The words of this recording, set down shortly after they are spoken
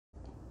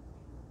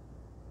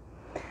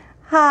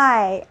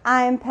Hi,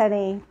 I'm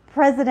Penny,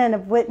 president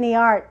of Whitney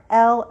Art,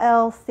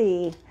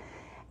 LLC.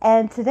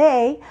 And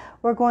today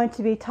we're going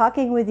to be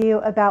talking with you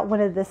about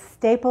one of the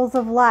staples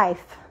of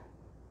life,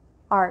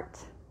 art.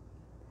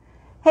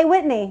 Hey,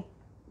 Whitney.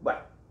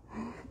 What?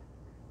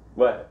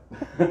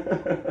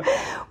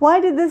 Why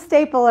did the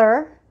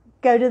stapler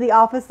go to the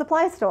office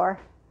supply store?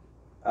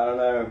 I don't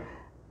know.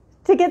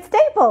 To get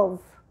staples.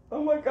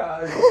 Oh my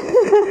gosh.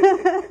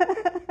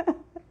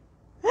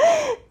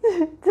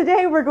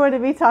 Today we're going to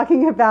be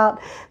talking about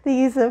the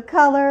use of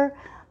color,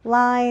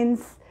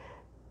 lines,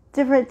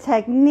 different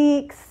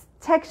techniques,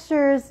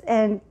 textures,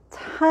 and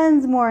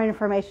tons more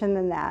information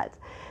than that.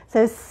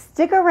 So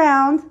stick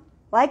around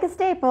like a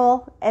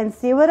staple and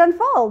see what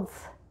unfolds.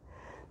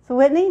 So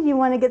Whitney, do you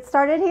want to get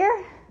started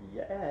here?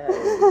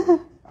 Yeah.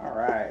 All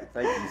right.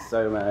 Thank you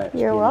so much.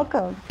 You're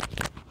welcome.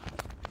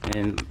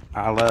 And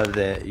I love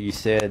that you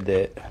said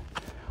that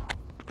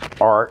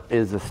art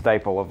is a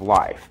staple of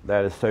life.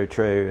 That is so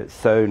true. It's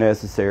so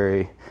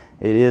necessary.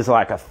 It is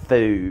like a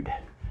food.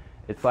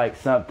 It's like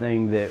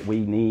something that we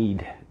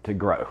need to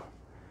grow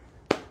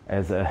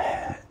as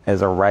a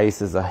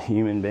race, as a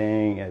human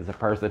being, as a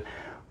person.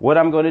 What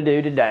I'm going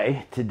to do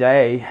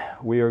today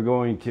we are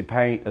going to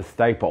paint a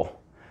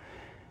staple.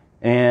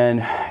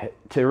 And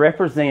to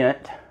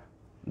represent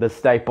the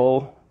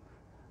staple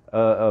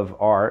of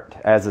art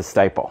as a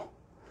staple.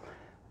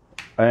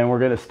 And we're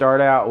going to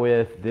start out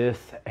with this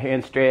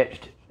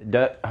hand-stretched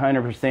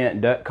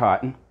 100% duck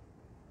cotton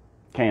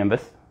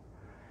canvas.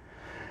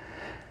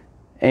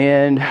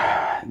 And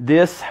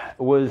this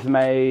was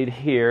made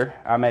here.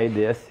 I made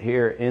this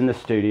here in the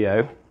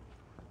studio.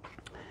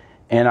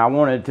 And I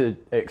wanted to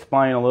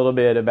explain a little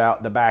bit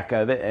about the back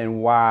of it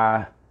and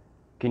why.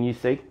 Can you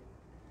see?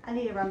 I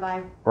need to run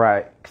by.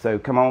 Right. So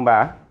come on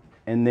by.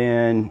 And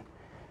then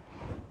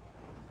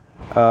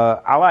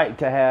I like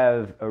to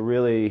have a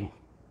really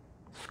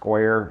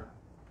square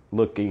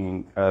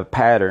looking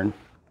pattern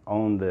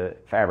on the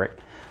fabric.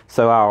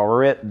 So I'll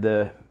rip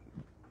the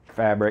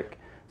fabric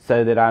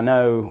so that I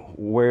know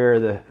where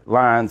the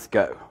lines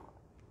go.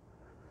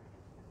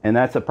 And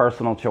that's a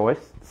personal choice,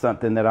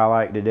 something that I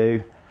like to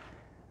do.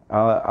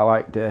 I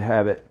like to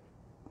have it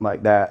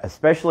like that,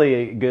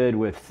 especially good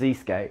with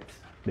seascapes,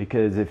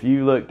 because if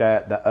you looked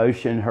at the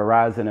ocean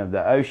horizon of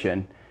the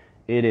ocean,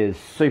 it is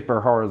super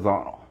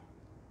horizontal.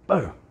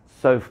 Boom.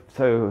 So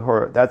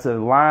that's a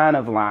line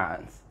of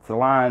lines. It's a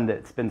line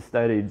that's been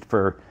studied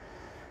for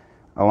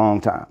a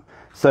long time.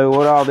 So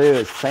what I'll do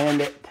is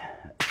sand it.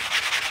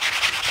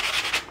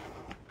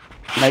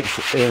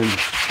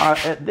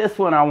 This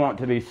one I want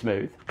to be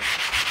smooth.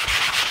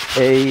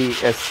 A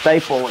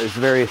staple is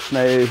very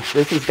smooth.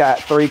 This has got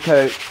 3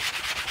 coats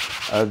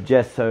of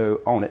gesso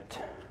on it.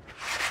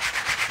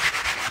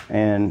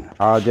 And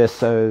I'll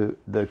gesso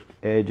the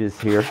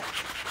edges here.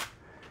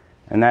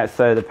 And that's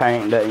so the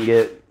paint doesn't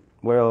get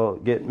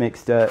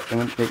mixed up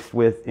and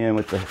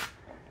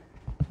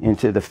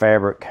into the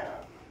fabric.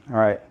 All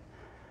right.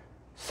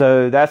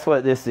 So that's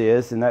what this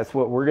is, and that's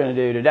what we're going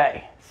to do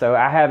today. So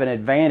I have an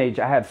advantage.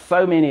 I have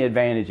so many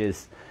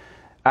advantages.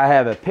 I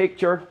have a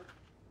picture,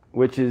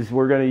 which is,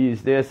 we're going to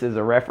use this as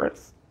a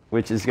reference,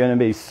 which is going to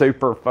be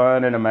super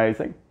fun and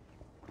amazing.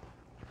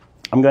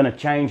 I'm going to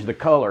change the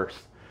colors.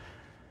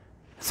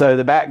 So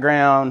the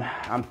background,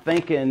 I'm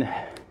thinking,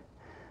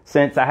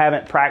 since I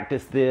haven't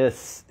practiced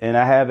this and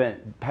I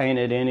haven't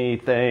painted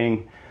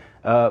anything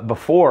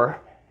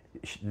before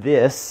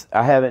this,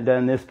 I haven't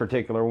done this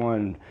particular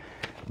one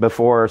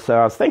before, so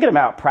I was thinking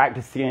about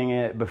practicing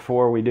it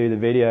before we do the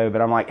video,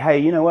 but I'm like, hey,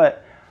 you know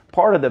what?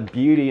 Part of the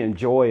beauty and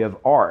joy of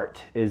art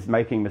is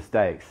making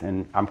mistakes,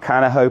 and I'm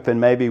kind of hoping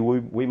maybe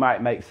we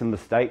might make some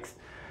mistakes,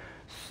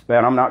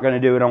 but I'm not going to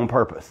do it on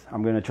purpose.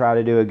 I'm going to try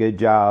to do a good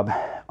job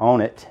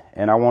on it,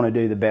 and I want to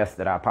do the best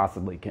that I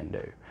possibly can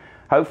do.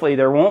 Hopefully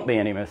there won't be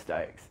any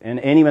mistakes, and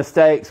any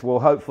mistakes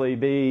will hopefully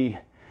be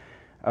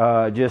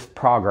just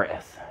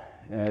progress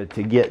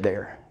to get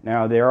there.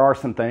 Now, there are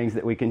some things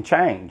that we can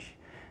change.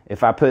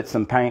 If I put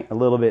some paint a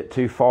little bit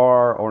too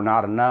far or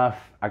not enough,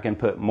 I can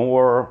put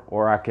more,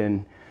 or I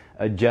can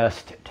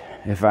adjust it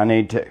if I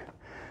need to.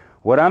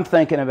 What I'm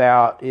thinking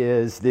about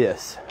is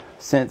this.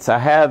 Since I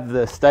have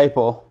the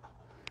staple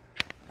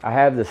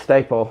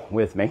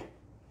with me,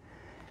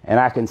 and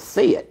I can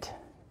see it.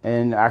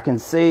 And I can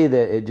see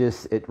that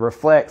it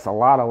reflects a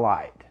lot of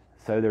light.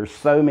 So there's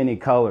so many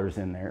colors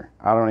in there.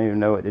 I don't even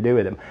know what to do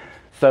with them.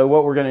 So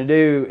what we're going to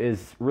do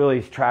is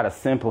really try to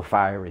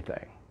simplify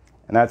everything.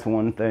 And that's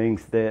one thing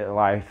that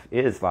life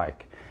is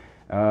like.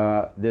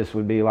 This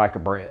would be like a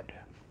bread.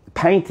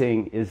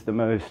 Painting is the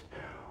most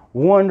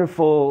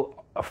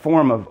wonderful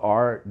form of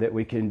art that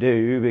we can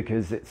do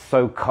because it's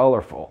so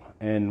colorful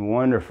and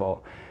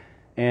wonderful.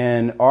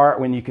 And art,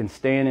 when you can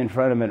stand in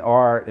front of an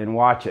art and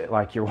watch it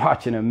like you're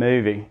watching a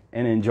movie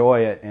and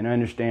enjoy it and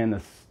understand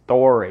the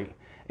story,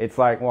 it's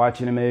like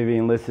watching a movie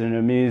and listening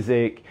to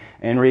music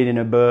and reading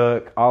a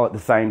book all at the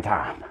same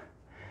time,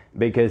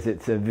 because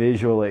it's a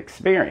visual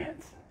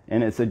experience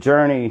and it's a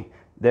journey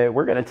that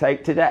we're going to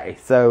take today.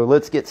 So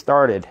let's get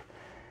started.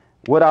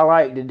 What I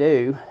like to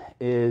do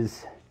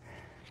is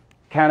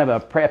kind of a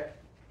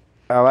prep.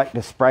 I like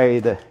to spray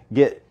the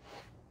get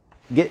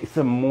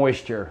some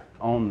moisture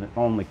on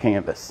the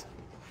canvas.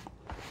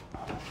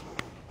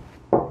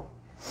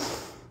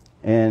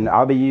 And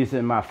I'll be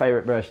using my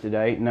favorite brush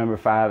today, number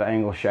 5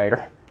 angle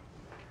shader.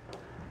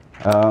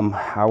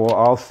 I will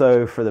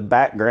also, for the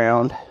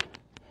background,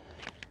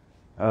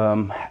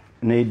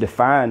 need to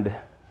find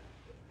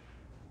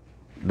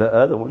the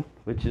other one,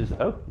 which is,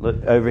 oh,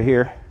 look over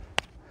here.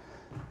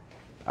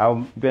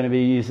 I'm going to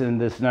be using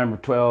this number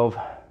 12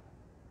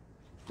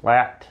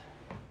 flat,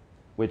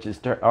 which is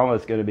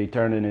almost going to be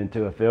turning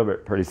into a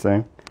filbert pretty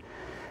soon.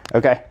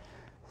 Okay,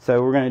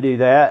 so we're going to do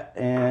that,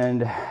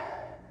 and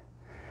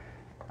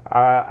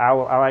I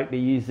like to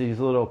use these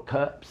little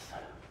cups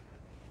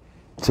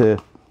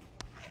to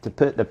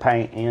put the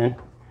paint in.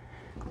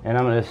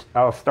 And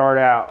I'll start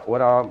out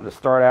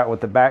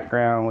with the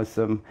background with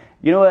some,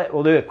 you know what,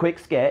 we'll do a quick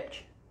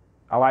sketch.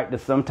 I like to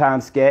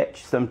sometimes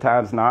sketch,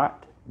 sometimes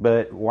not,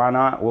 but why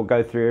not? We'll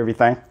go through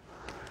everything.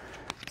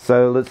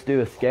 So let's do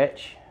a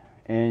sketch.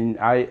 And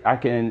I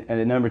can, and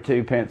the number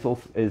 2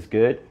 pencils is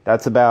good.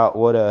 That's about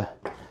what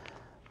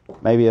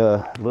maybe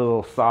a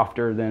little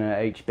softer than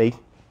an HB.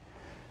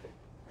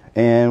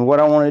 And what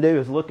I want to do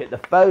is look at the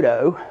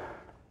photo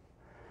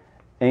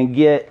and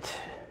get,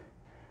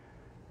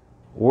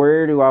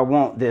 where do I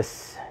want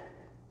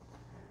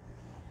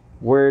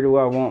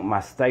my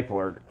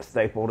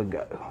staple to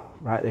go?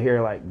 Right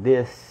here like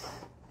this.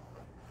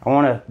 I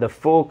want the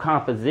full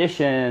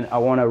composition. I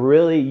want to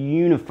really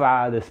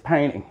unify this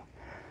painting.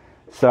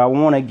 So I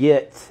want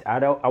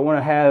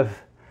to have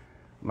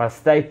my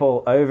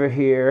staple over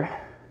here.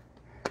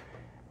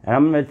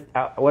 And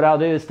what I'll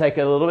do is take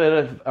a little bit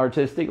of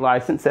artistic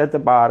license at the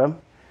bottom,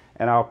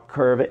 and I'll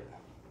curve it.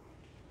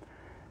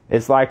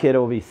 It's like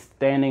it'll be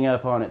standing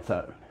up on its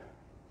own,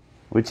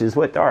 which is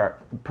what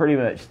art pretty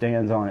much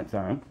stands on its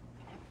own.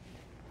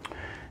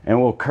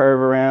 And we'll curve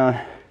around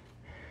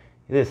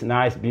this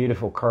nice,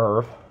 beautiful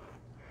curve.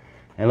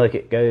 And look,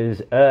 it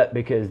goes up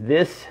because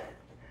this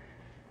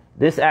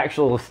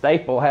actual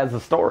staple has a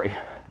story.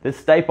 This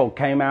staple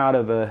came out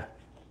of a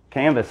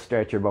canvas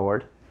stretcher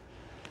board.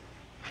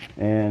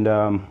 And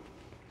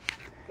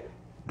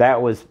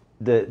that was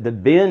the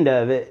bend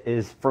of it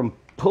is from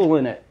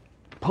pulling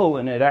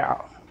it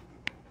out.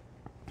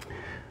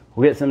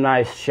 We'll get some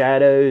nice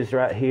shadows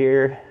right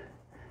here.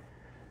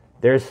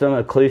 There's some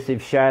occlusive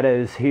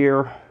shadows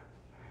here,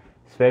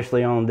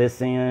 especially on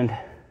this end.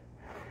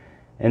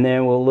 And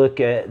then we'll look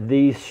at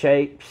these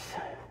shapes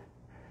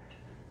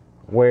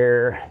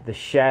where the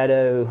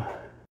shadow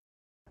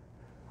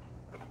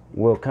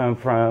will come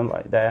from,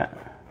 like that.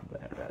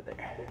 Right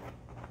there.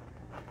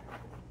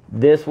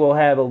 This will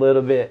have a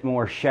little bit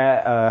more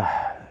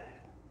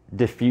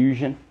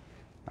diffusion,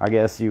 I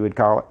guess you would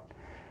call it.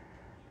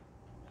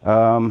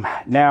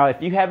 Now,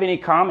 if you have any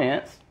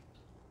comments,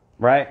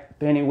 right,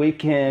 Penny, we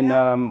can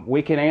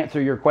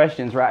answer your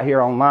questions right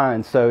here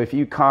online. So if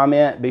you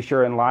comment, be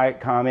sure and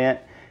comment,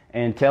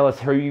 and tell us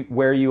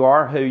where you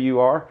are, who you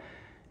are,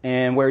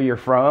 and where you're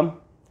from,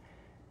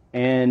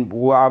 and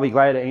I'll be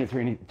glad to answer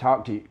and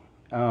talk to you.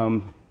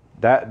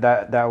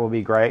 That will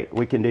be great.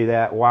 We can do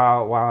that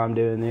while I'm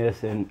doing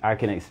this, and I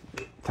can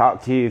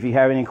talk to you if you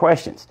have any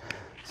questions.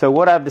 So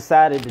what I've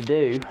decided to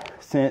do,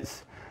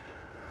 since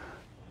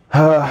we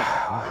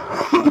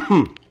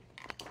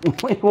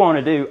want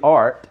to do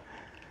art,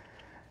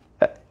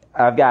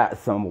 I've got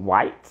some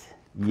white,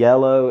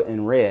 yellow,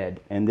 and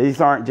red. And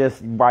these aren't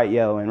just white,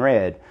 yellow, and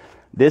red.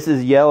 This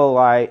is yellow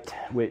light,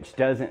 which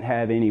doesn't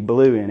have any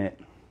blue in it.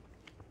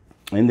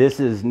 And this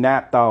is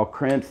naphthol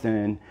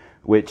crimson,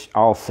 which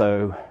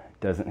also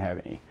doesn't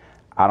have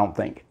I don't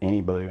think,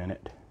 any blue in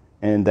it.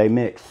 And they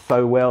mix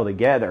so well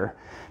together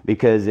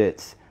because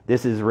this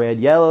is red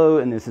yellow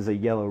and this is a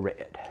yellow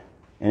red.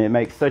 And it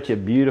makes such a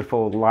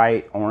beautiful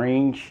light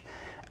orange.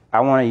 I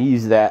want to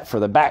use that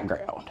for the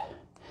background.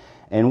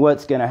 And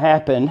what's going to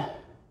happen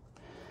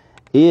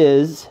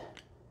is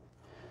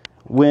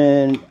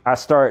when I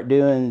start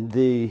doing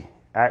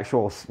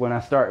when I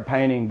start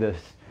painting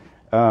this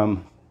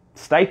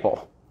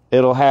staple,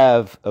 it'll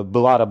have a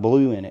lot of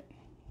blue in it.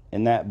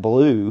 And that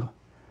blue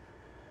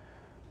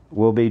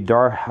will be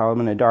dark. I'm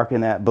going to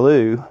darken that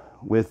blue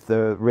with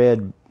the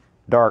red,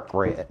 dark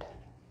red.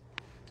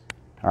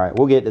 All right,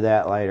 we'll get to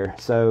that later.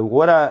 So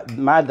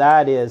my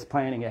idea is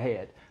planning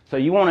ahead. So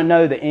you want to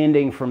know the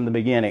ending from the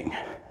beginning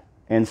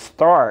and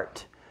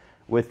start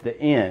with the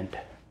end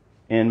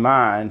in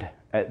mind.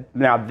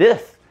 Now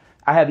this,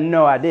 I have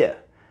no idea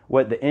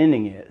what the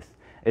ending is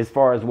as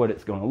far as what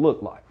it's going to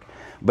look like.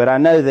 But I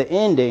know the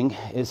ending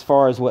as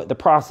far as what the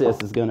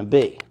process is going to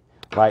be.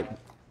 Like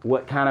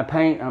what kind of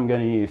paint I'm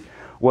going to use,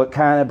 what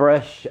kind of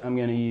brush I'm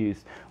going to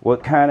use,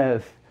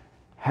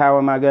 how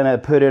am I going to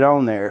put it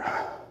on there.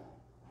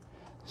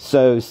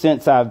 So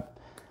since I've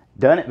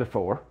done it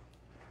before,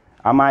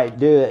 I might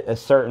do it a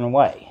certain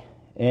way.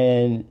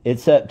 And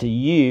it's up to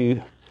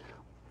you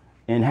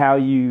and how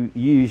you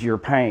use your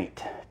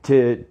paint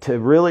to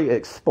really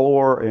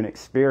explore and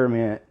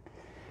experiment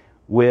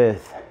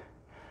with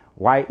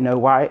white, no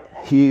white,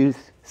 hues,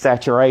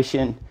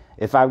 saturation,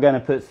 If I'm going to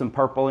put some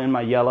purple in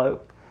my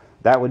yellow,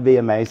 that would be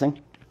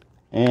amazing.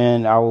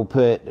 And I will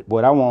put,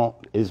 what I want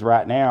is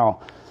right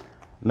now,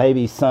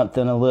 maybe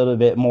something a little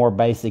bit more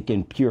basic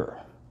and pure.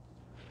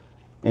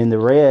 And the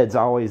reds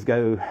always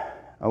go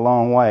a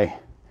long way.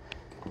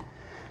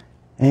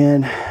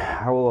 And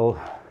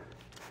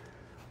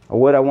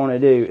what I want to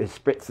do is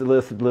spritz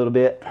this a little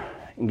bit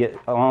and get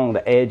along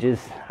the edges.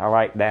 I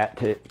like that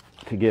to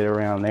get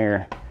around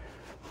there.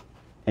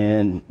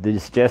 And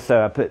this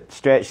gesso, I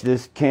stretched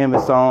this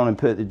canvas on and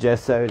put the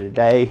gesso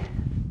today.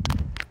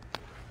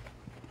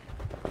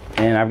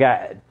 And I've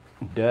got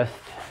dust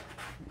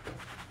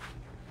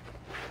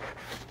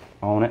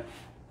on it.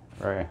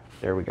 Right,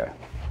 there we go.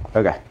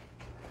 Okay.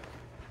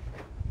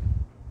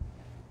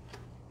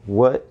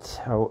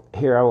 What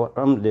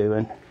I'm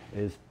doing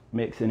is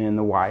mixing in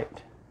the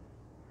white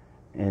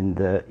and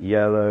the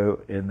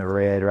yellow and the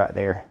red right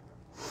there.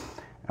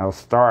 I'll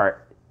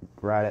start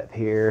right up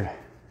here.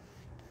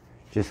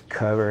 Just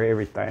cover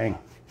everything.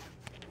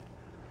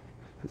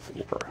 Put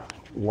some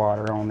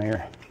water on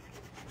there.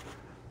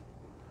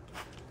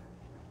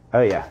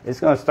 Oh yeah, it's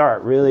going to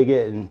start really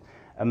getting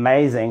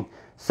amazing.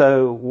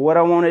 So what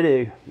I want to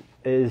do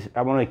is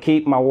I want to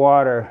keep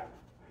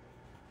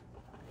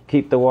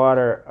the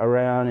water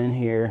around in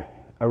here,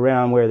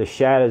 around where the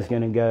shadow is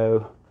going to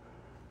go,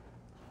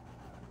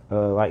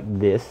 like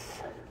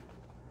this.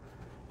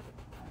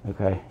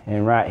 Okay,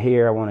 and right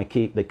here I want to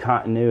keep the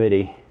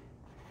continuity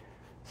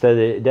so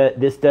that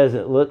this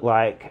doesn't look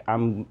like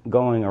I'm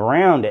going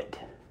around it.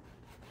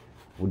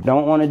 We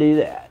don't want to do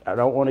that. I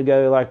don't want to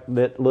go like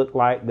that, look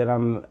like that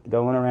I'm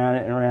going around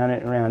it and around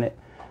it and around it.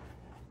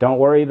 Don't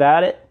worry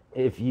about it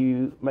if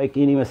you make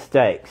any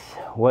mistakes.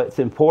 What's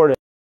important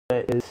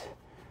is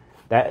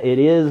that it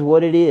is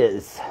what it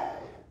is.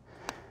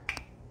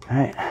 All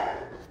right.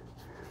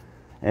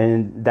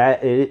 And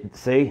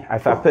see,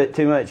 if I put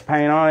too much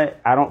paint on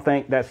it, I don't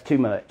think that's too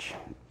much.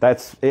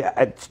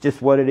 It's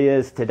just what it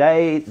is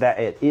today. That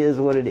it is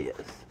what it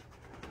is.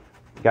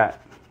 Got it.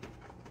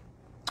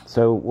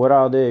 So what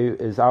I'll do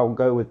is I'll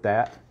go with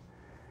that.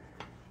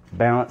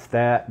 Balance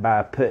that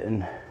by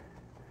putting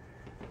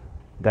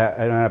that,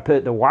 and when I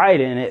put the white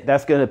in it,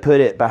 that's going to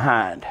put it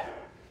behind.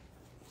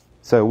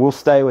 So we'll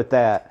stay with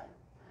that.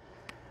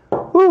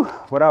 Whew.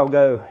 What I'll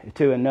go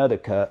to another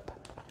cup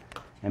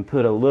and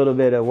put a little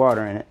bit of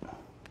water in it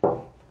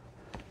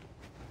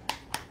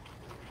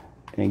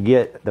and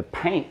get the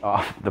paint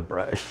off the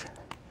brush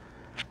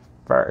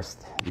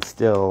first. There's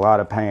still a lot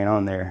of paint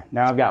on there.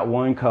 Now I've got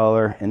one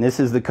color, and this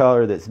is the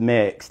color that's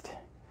mixed.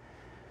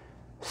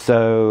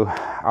 So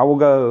I will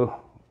go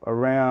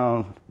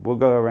around, we'll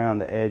go around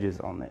the edges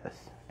on this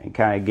and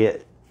kind of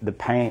get the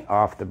paint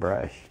off the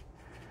brush.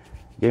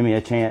 Give me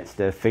a chance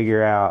to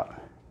figure out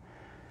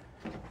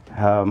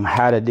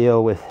how to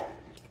deal with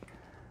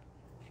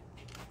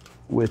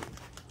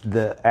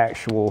the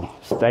actual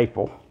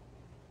staple.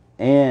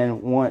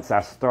 And once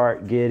I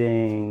start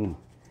getting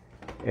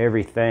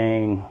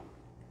everything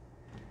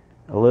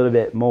a little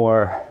bit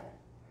more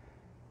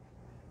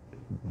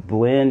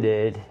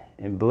blended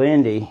and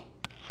blendy,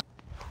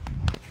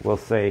 we'll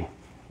see.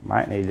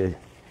 Might need to,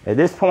 at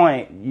this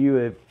point, you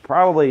would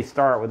probably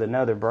start with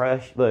another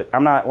brush. Look,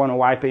 I'm not going to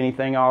wipe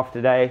anything off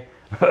today.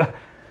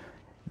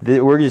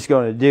 We're just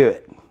going to do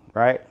it,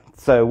 right?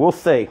 So we'll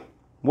see.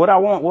 What I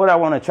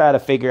want to try to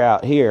figure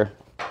out here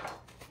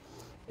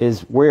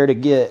is where to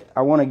get,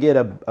 I want to get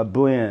a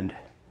blend.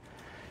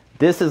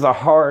 This is a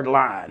hard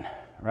line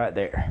right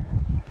there.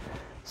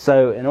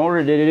 So in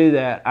order to do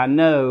that, I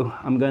know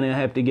I'm going to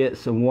have to get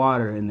some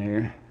water in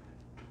there.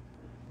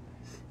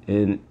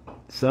 And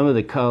some of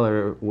the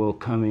color will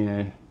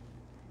come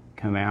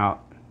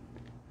out.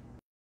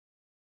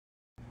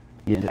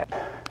 Yeah.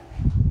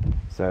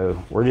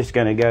 So we're just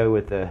going to go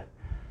with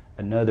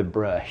another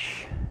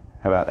brush.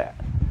 How about that?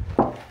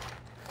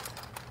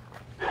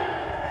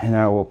 And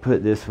I will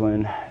put this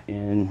one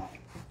in,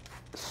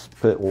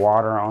 put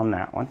water on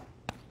that one.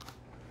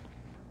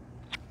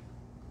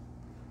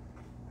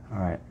 All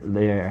right,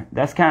 there.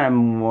 That's kind of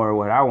more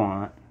what I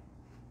want.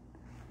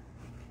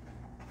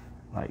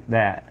 Like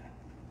that.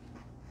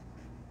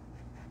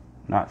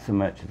 Not so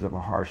much as of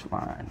a harsh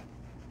line.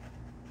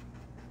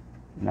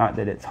 Not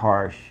that it's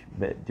harsh,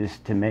 but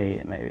just to me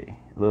it may be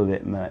a little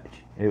bit much.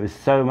 It was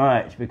so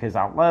much because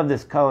I love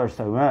this color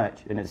so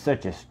much, and it's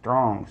such a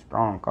strong,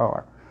 strong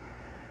color.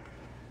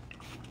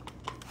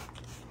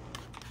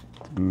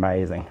 It's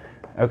amazing.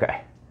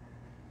 Okay.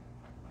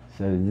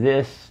 So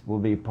this will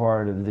be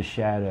part of the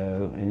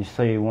shadow, and you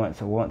see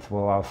once in a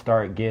while I'll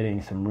start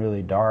getting some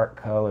really dark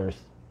colors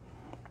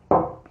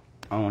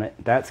on it.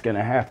 That's just going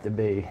to have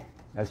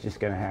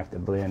to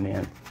blend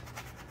in.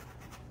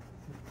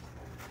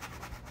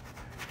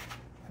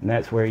 And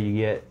that's where you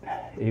get,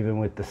 even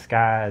with the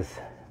skies,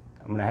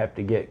 I'm going to have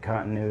to get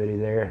continuity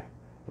there,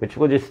 which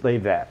we'll just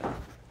leave that.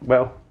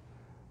 Well,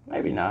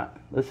 maybe not.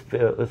 Let's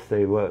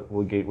see what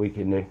we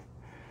can do.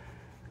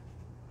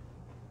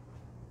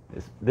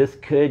 This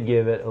could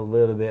give it a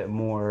little bit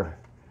more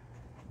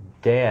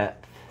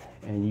depth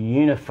and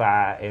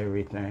unify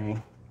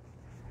everything.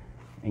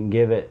 and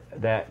give it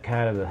that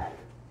kind of a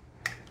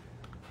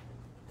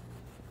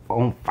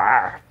on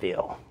fire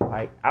feel.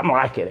 Like, I'm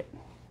liking it,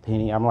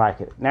 Penny, I'm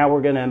liking it. Now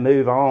we're gonna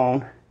move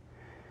on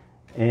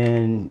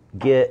and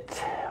get,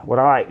 what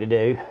I like to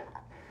do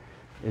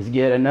is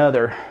get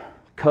another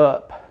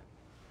cup.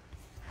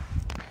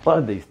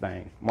 Love these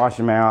things. Wash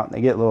them out.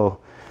 They get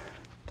little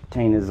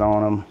patinas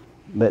on them.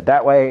 But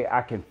that way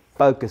I can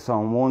focus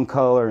on one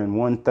color and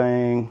one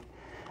thing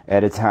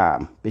at a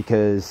time,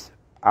 because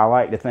I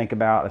like to think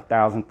about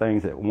 1,000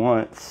 things at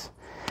once,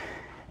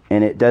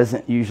 and it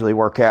doesn't usually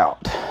work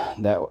out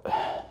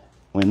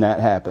when that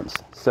happens.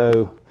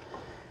 So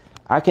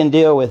I can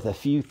deal with a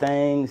few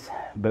things,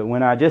 but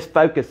when I just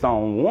focus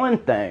on one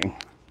thing,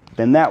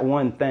 then that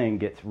one thing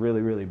gets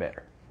really, really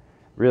better.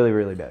 Really,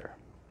 really better.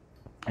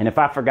 And if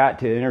I forgot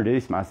to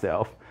introduce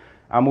myself,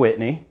 I'm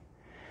Whitney,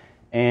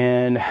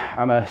 and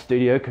I'm a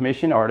studio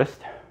commissioned artist.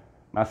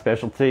 My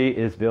specialty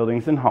is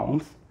buildings and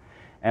homes,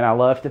 and I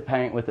love to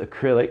paint with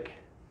acrylic.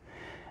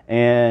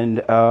 And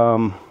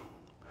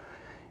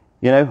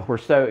you know, we're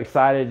so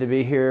excited to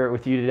be here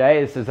with you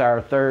today. This is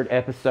our 3rd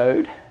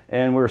episode,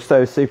 and we're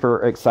so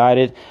super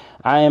excited.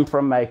 I am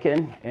from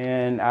Macon,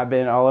 and I've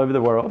been all over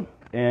the world.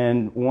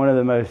 And one of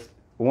the most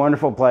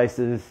wonderful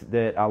places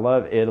that I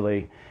love,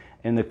 Italy,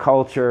 and the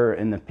culture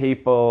and the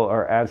people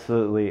are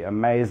absolutely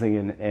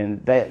amazing.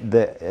 And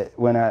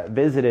when I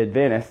visited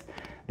Venice,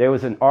 there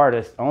was an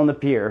artist on the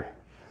pier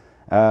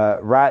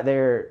right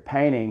there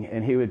painting,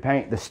 and he would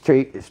paint the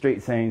street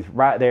scenes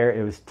right there.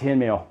 It was 10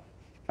 mil.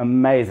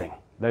 Amazing.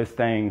 Those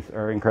things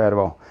are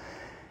incredible.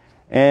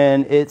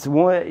 And it's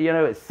one, you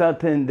know, it's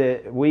something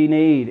that we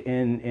need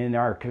in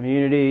our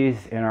communities,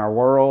 in our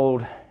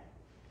world,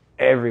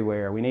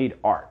 everywhere. We need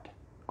art.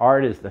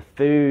 Art is the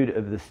food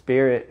of the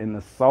spirit and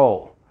the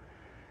soul.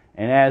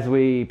 And as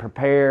we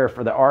prepare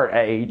for the art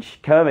age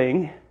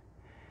coming,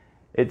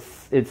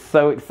 it's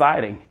so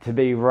exciting to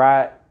be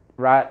right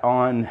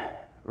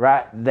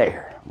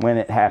there when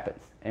it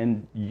happens.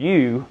 And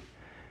you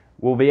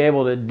will be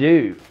able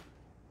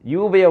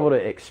to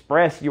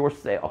express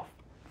yourself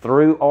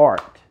through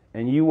art,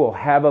 and you will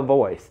have a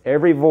voice.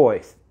 Every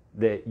voice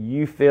that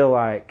you feel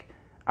like,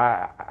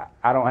 I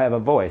don't have a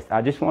voice,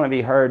 I just want to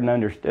be heard and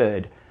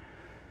understood,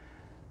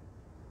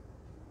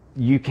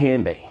 you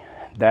can be.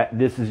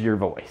 This is your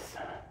voice.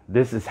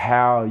 This is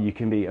how you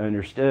can be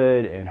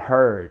understood and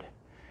heard,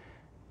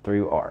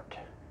 through art.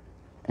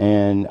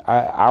 And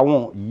I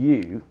want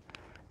you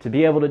to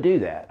be able to do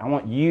that. I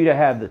want you to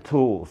have the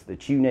tools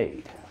that you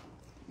need.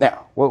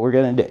 Now, what we're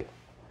going to do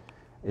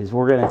is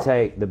we're going to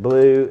take the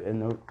blue and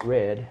the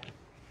red.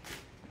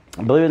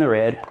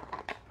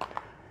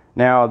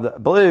 Now, the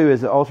blue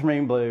is the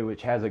ultramarine blue,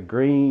 which has a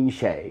green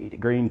shade,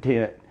 green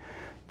tint.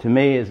 To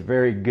me, is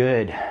very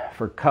good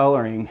for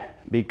coloring,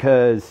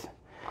 because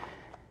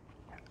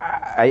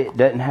it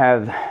doesn't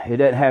have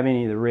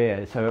any of the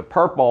red. So a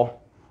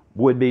purple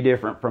would be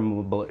different from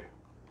the blue.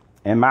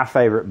 And my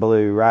favorite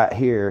blue right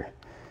here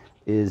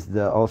is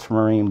the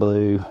ultramarine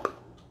blue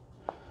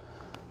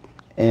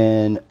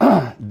and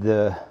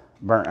the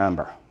burnt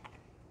umber.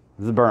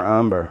 The burnt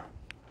umber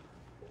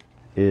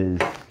is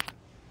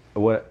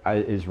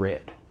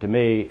red. To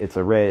me, it's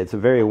a red. It's a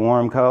very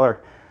warm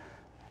color,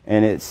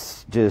 and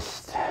it's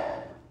just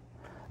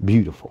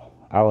beautiful.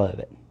 I love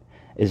it.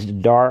 It's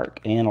dark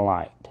and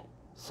light.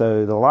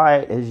 So the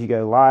light, as you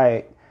go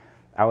light,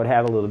 I would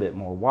have a little bit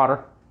more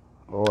water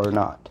or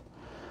not.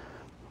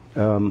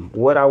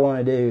 What I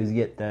want to do is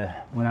get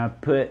when I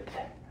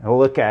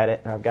look at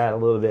it, I've got a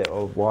little bit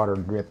of water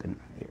dripping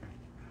here.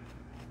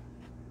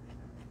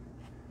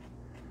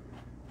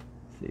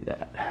 See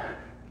that?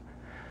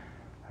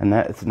 And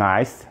that's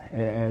nice.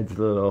 It adds a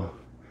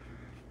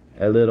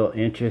little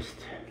interest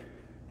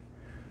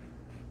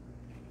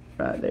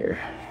right there.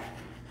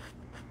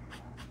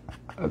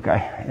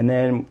 Okay, and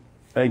then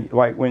like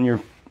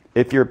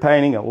if you're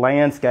painting a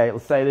landscape,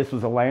 let's say this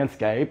was a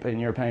landscape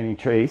and you're painting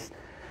trees,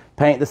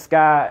 paint the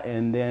sky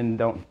and then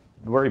don't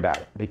worry about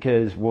it,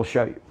 because we'll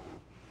show you.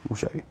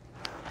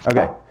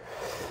 Okay.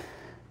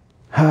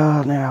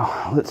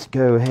 Now let's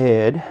go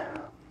ahead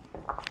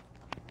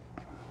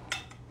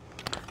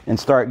and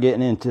start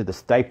getting into the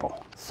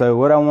staple. So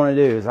what I want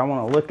to do is I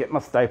want to look at my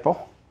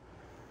staple,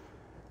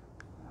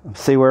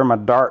 see where my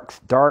darks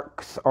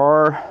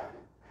are,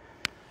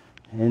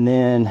 and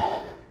then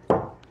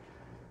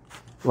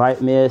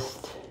light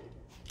mist.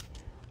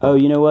 Oh,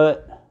 you know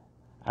what?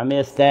 I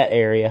missed that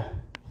area,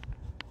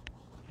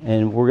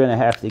 and we're gonna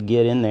have to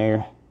get in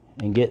there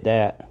and get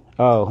that.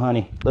 Oh,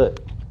 honey,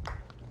 look.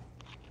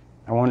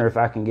 I wonder if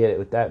I can get it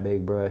with that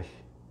big brush.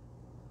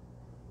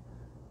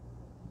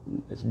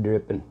 It's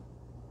dripping.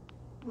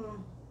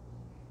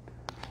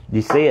 Do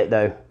you see it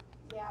though?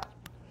 Yeah.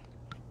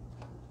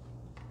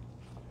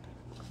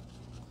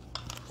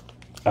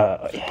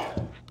 Yeah.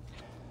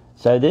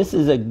 So this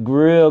is a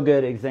real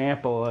good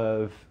example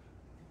of,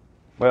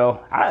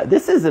 well,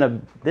 this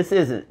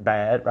isn't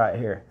bad right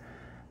here.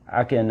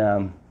 I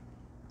can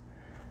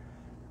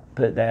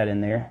put that in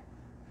there,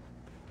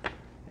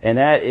 and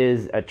that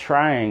is a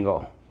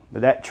triangle.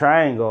 But that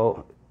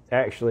triangle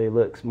actually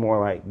looks more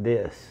like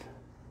this.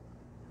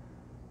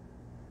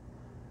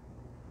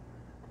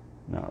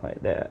 Not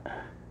like that.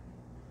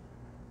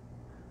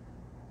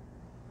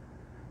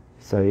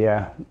 So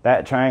yeah,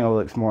 that triangle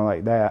looks more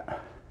like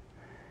that.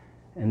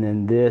 And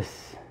then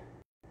this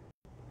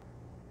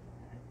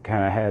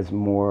kind of has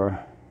more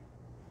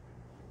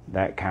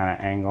that kind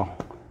of angle.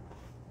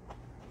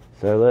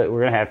 So look,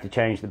 we're gonna have to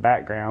change the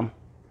background.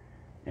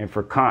 And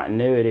for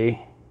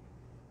continuity,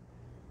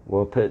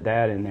 we'll put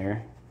that in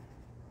there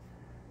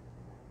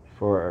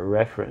for a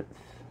reference.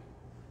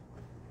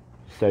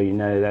 So you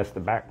know that's the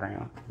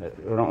background. But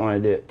we don't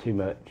want to do it too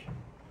much.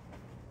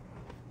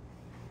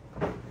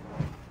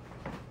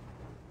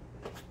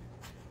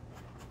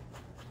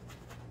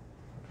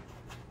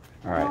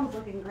 All right. Phone's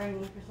looking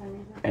grainy for some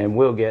reason. And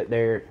we'll get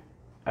there.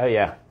 Oh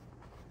yeah.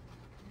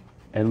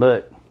 And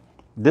look,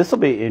 this will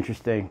be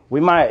interesting.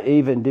 We might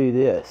even do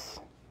this.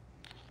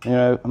 You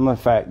know, I'm gonna in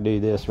fact do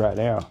this right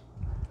now,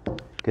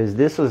 because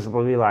this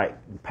will be like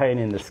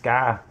painting the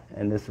sky,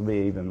 and this will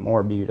be even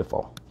more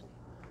beautiful.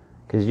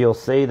 Because you'll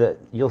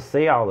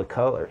see all the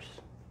colors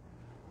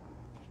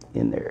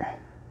in there.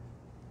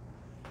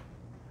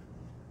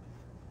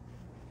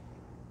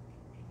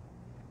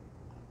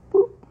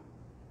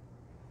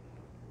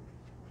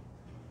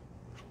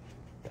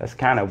 That's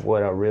kind of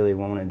what I really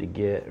wanted to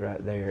get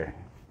right there.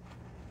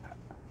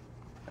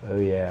 Oh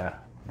yeah,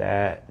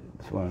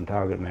 that's what I'm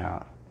talking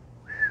about.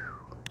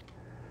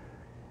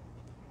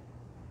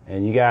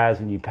 And you guys,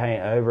 when you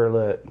paint over,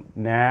 look,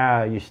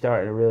 now you're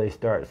starting to really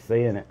start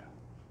seeing it.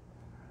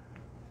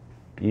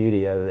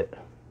 Beauty of it.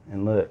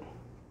 And look,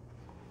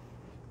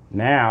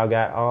 now I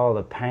got all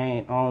the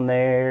paint on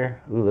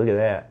there. Ooh, look at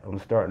that. I'm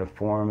starting to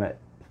form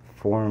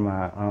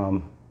my,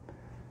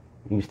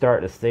 you can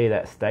start to see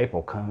that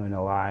staple coming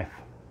to life.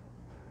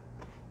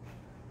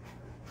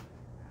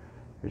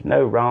 There's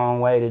no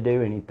wrong way to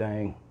do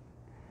anything.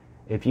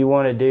 If you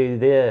want to do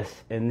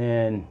this and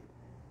then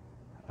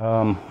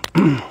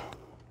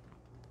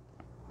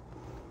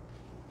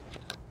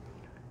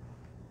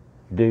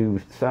do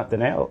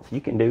something else,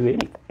 you can do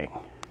anything.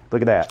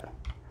 Look at that.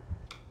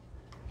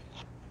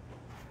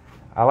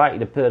 I like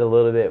to put a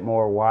little bit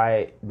more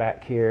white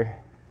back here,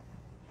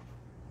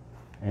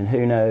 and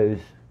who knows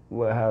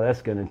how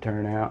that's going to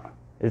turn out.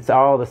 It's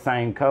all the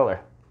same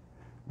color.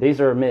 These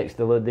are mixed,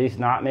 these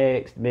not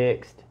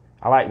mixed.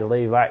 I like to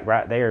leave like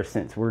right there,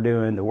 since we're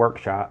doing the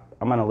workshop.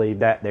 I'm going to leave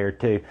that there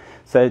too.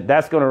 So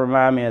that's going to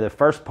remind me of the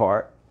first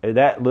part.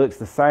 That looks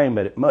the same,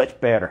 but much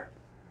better.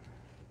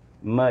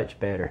 Much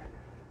better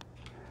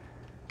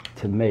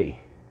to me.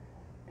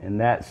 And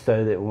that's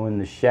so that when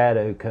the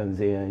shadow comes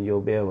in,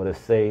 you'll be able to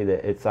see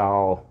that it's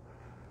all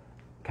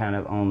kind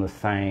of on the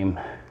same.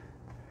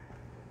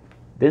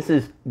 This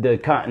is the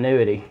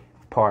continuity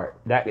part.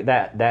 That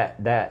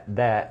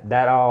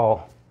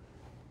all,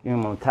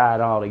 I'm going to tie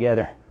it all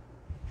together.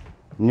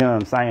 You know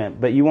what I'm saying?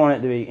 But you want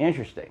it to be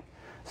interesting.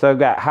 So I've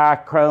got high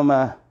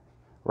chroma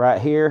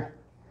right here,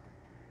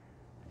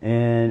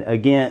 and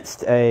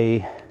against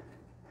a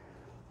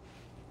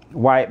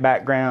white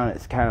background,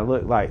 it's kind of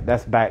look like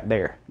that's back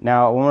there.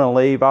 Now I want to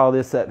leave all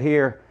this up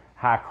here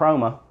high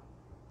chroma,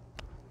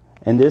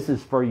 and this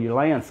is for your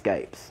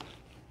landscapes,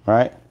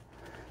 right?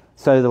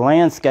 So the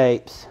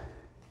landscapes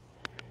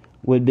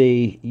would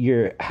be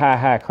your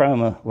high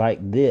chroma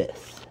like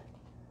this.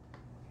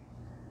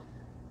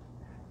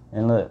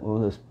 And look,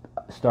 we'll just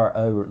start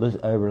let's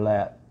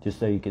overlap just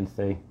so you can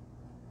see.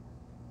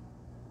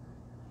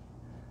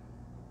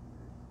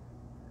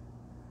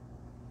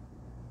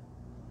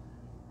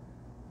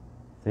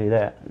 See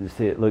that? You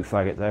see it looks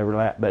like it's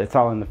overlapped, but it's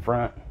all in the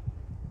front.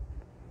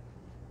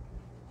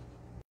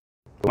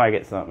 Might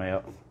get something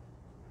else.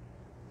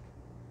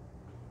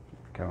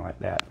 Kind of like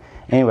that.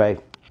 Anyway,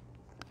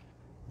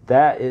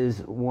 that is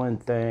one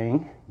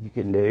thing you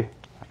can do.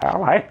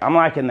 I'm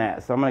liking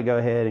that, so I'm going to go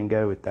ahead and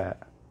go with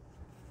that.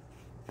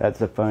 That's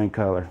a fun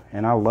color.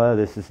 And I love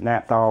this. It's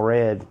naphthol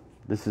red.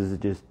 This is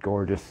just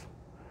gorgeous.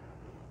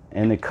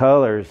 And the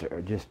colors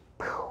are just...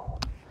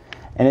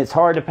 And it's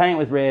hard to paint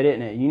with red,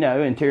 isn't it? You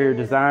know, interior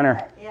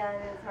designer. Yeah,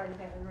 it is hard to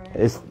paint with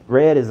red.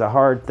 Red is a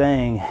hard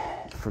thing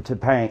to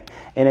paint.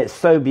 And it's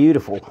so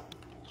beautiful.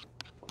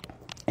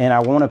 And I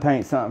want to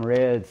paint something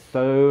red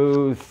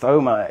so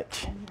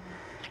much.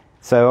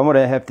 So I'm going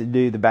to have to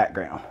do the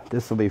background.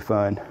 This will be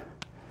fun.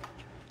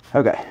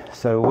 Okay,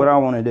 so what I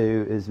want to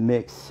do is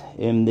mix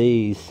in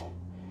these,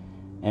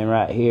 and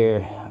right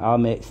here I'll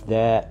mix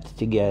that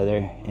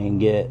together and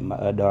get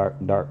a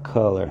dark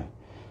color.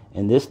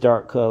 And this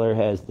dark color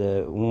has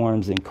the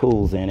warms and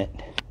cools in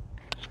it.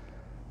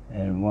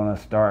 And I want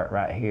to start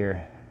right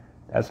here.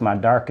 That's my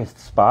darkest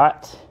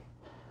spot.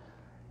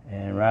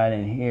 And right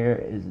in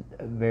here is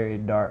a very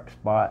dark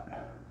spot.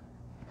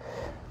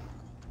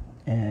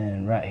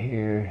 And right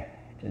here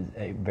is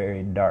a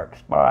very dark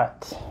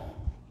spot.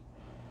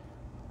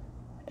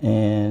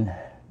 And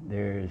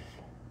there's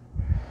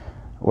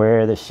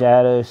where the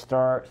shadow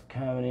starts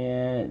coming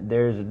in.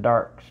 There's a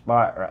dark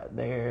spot right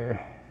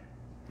there.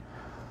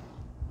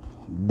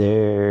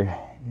 There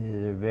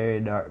is a very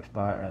dark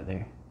spot right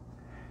there.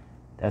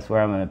 That's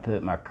where I'm going to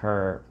put my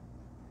curve.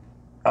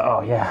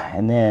 Oh yeah,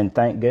 and then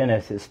thank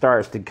goodness it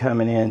starts to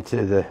coming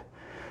into the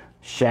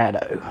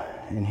shadow.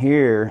 And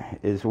here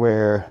is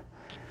where,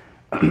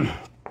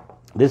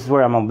 this is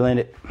where I'm going to blend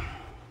it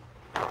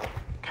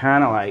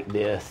kind of like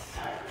this.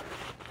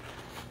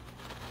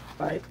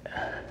 Like,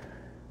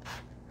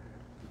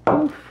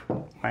 oof,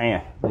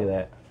 man, look at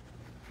that.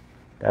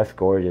 That's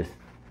gorgeous.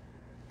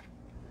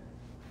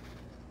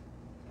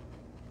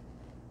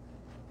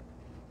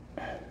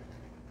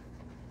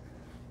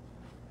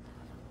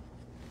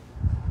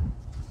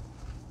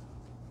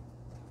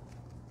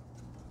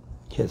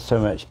 Get so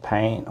much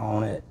paint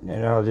on it,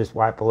 and I'll just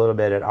wipe a little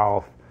bit of it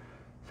off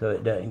so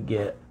it doesn't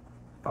get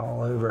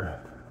all over.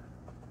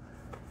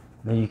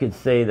 But you can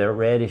see the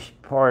reddish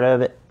part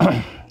of it.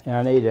 And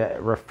I need to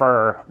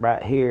refer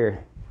right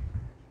here.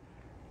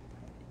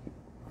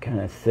 Kind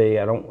of see,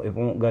 it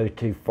won't go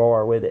too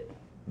far with it,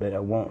 but I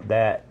want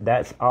that.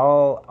 That's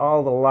all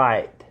the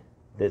light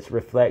that's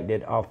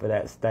reflected off of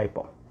that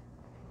staple.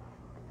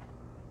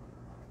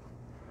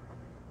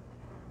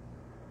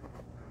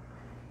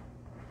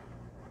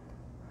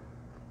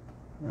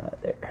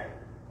 Right there.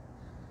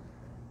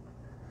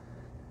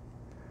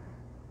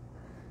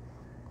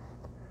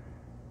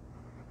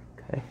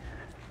 Okay.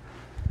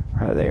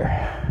 Right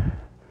there.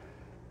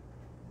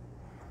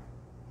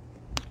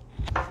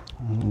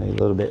 Need a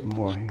little bit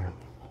more here.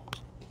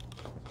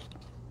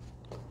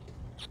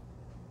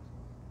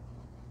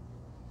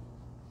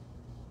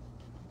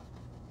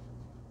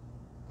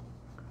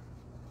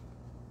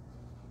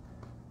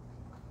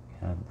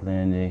 Kind of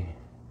blendy,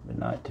 but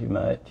not too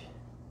much.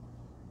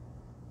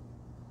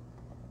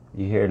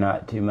 You hear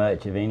not too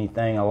much of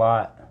anything a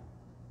lot,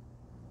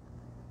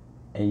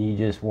 and you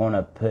just want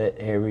to put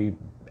every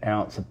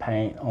ounce of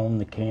paint on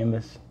the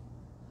canvas,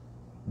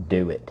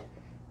 do it.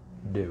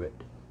 Do it.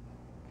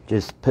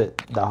 Just put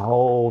the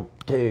whole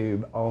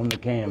tube on the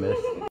canvas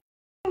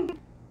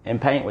and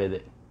paint with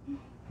it.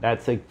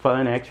 That's a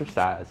fun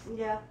exercise.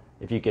 Yeah.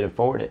 If you can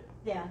afford it.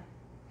 Yeah.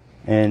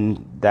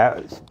 And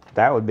that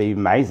would be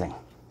amazing.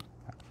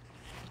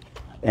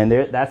 And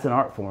that's an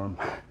art form.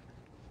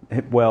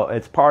 Well,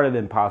 it's part of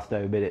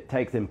impasto, but it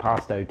takes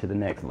impasto to the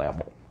next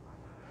level.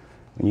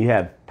 When you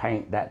have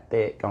paint that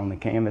thick on the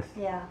canvas,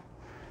 yeah,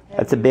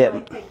 that's a bit.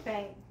 Really thick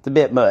paint. It's a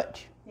bit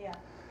much. Yeah.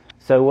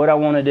 So what I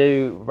want to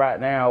do right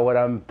now, what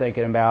I'm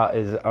thinking about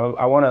is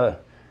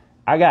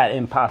I got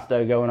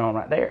impasto going on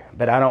right there,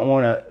 but I don't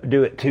want to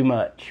do it too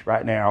much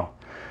right now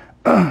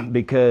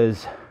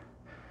because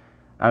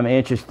I'm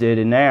interested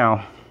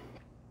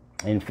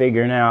in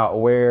figuring out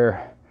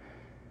what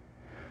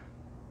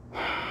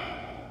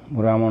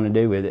I want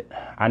to do with it.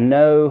 I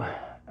know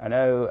I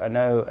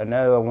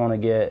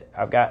want to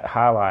I've got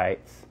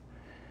highlights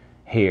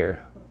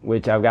here,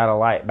 which I've got a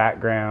light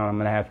background. I'm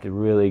going to have to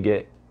really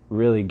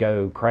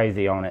go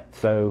crazy on it.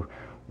 So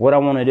what I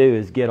want to do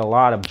is get a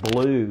lot of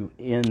blue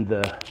in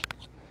the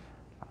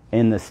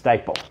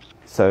staple.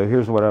 So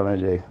here's what I'm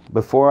going to do.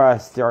 Before I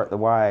start the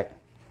white,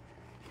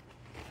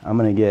 I'm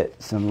going to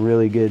get some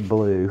really good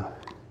blue,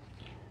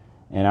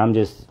 and I'm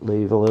just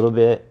leave a little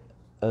bit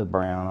of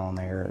brown on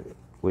there,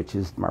 which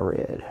is my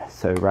red.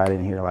 So right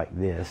in here like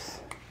this.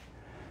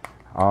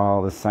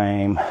 All the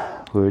same.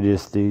 We're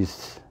just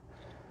these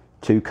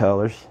two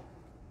colors.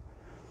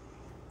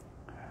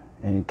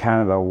 And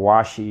kind of a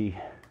washy,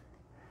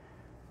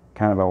 I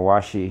don't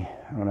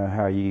know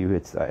how you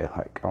would say,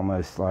 like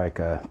almost like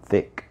a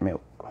thick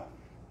milk.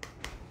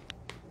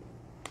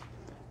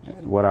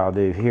 What I'll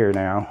do here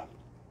now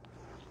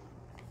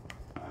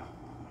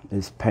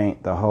is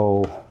paint the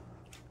whole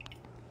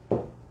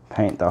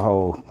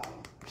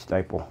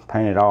staple,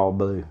 paint it all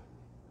blue,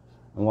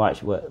 and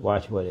watch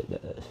what it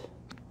does.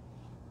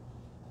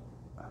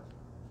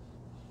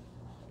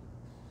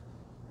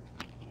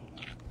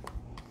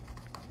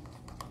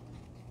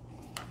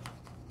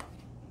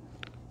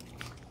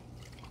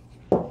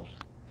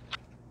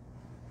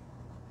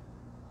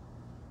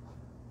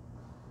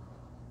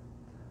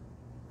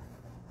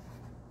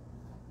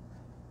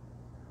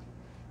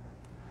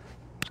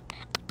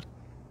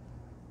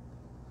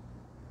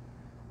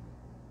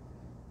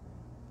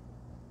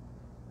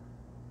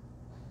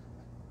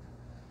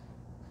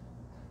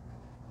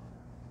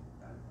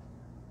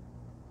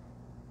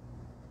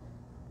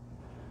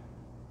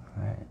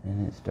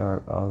 And it's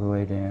dark all the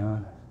way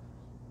down.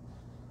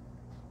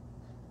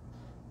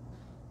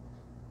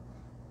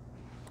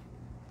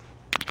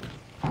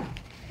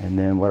 And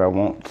then what I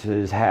want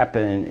to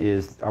happen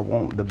is I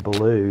want the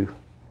blue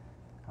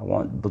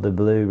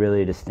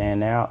really to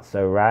stand out.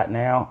 So right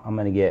now I'm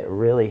going to get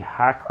really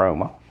high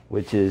chroma,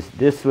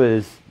 this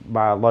was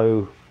my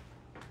low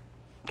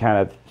kind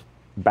of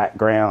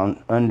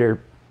background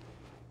under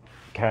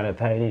kind of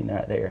painting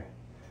right there.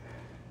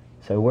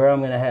 So where I'm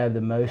going to have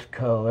the most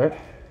color,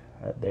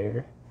 right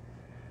there,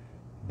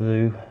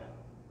 blue,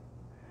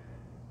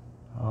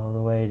 all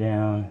the way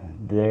down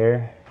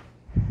there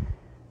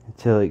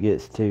until it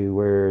gets to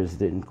where's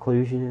the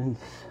inclusions.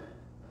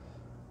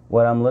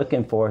 What I'm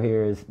looking for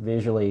here is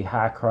visually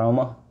high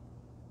chroma,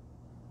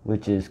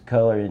 which is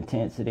color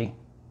intensity,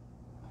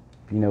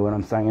 you know what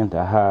I'm saying,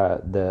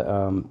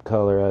 the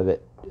color of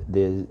it,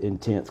 the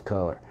intense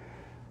color.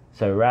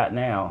 So right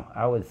now,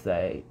 I would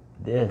say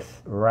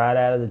this right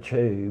out of the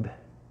tube,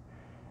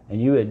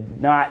 and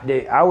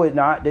I would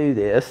not do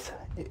this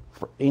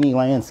for any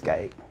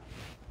landscape,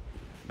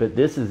 but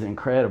this is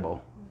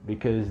incredible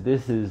because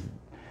this is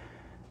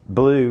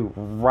blue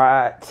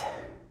right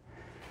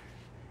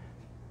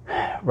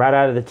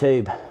out of the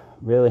tube,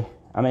 really.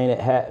 I mean,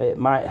 it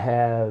might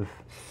have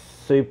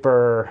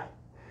super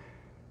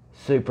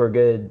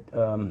good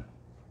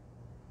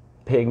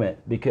pigment,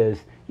 because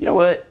you know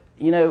what?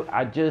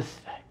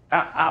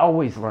 I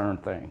always learn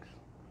things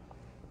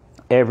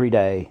every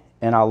day,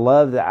 and I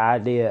love the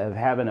idea of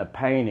having a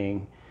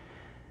painting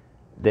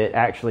that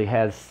actually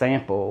has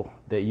sample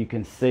that you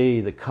can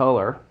see the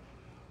color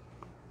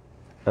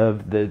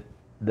of the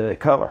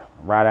color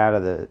right out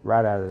of the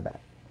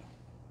back.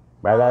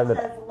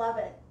 Says love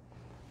it.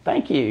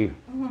 Thank you.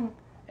 Mm-hmm.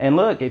 And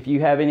look, if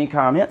you have any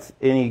comments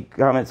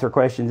or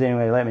questions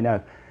anyway, let me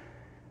know.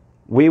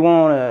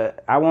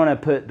 I want to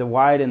put the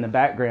white in the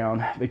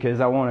background because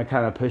I want to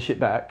kind of push it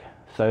back.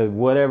 So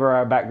whatever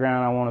our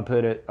background I want to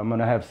put it, I'm going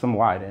to have some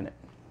white in it.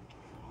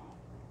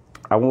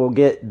 I will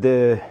get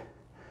the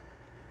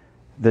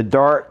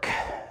darks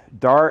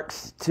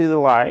to the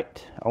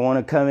light. I want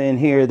to come in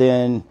here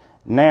then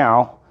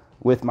now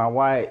with my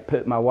white,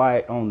 put my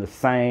white on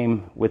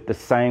with the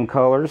same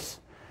colors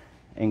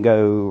and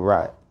go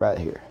right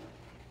here.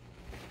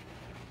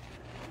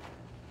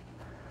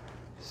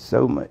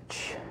 So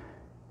much.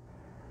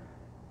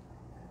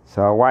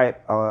 So I'll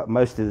wipe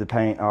most of the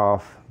paint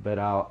off, but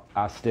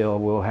I still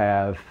will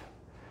have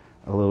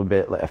a little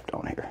bit left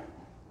on here.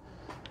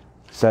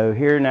 So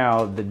here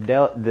now,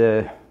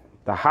 the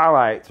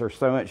highlights are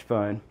so much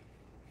fun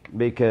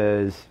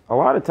because a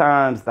lot of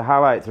times the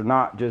highlights are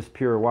not just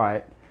pure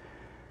white.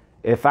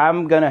 If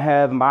I'm gonna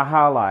have my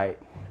highlight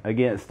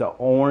against the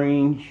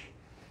orange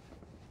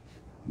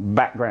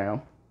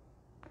background,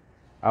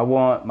 I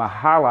want my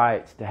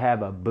highlights to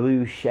have a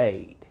blue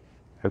shade,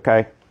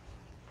 okay?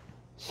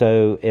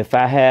 So if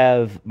I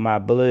have my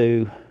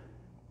blue,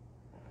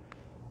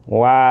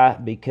 why?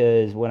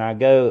 Because when I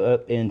go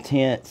up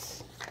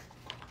intense,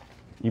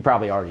 you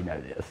probably already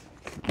know this,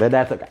 but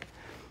that's okay.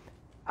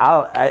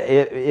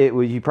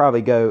 You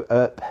probably go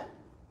up,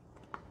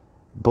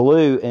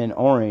 blue and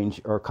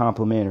orange are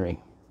complementary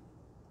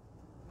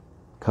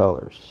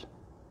colors.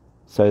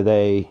 So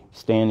they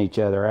stand each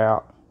other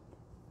out.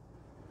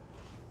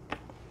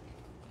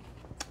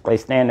 They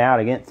stand out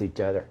against each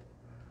other.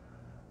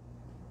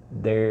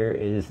 There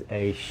is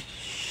a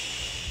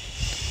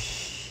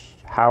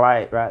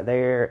highlight right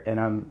there, and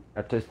I'm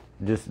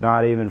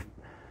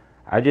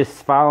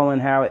just following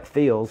how it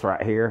feels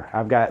right here.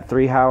 I've got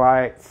 3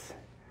 highlights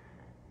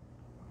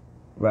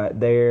right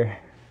there,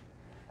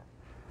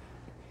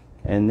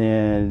 and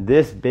then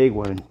this big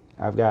one,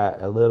 I've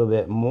got a little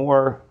bit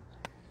more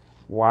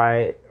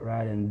white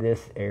right in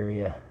this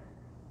area,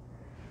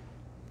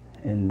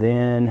 and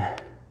then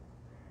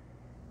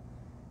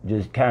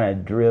just kind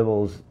of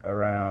dribbles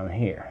around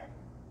here,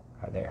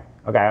 right there.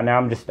 Okay, now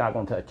I'm just not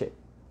going to touch it,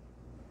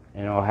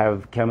 and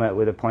I'll come up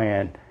with a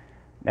plan.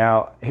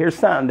 Now, here's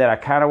something that I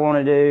kind of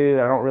want to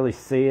do. I don't really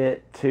see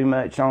it too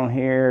much on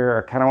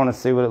here. I kind of want to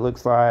see what it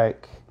looks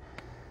like.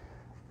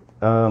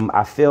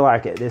 I feel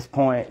like at this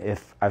point,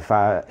 if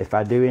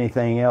I do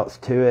anything else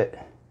to it,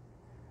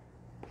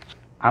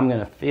 I'm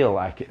going to feel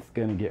like it's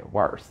going to get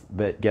worse.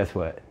 But guess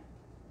what?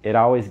 It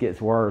always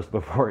gets worse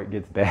before it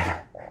gets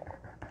better.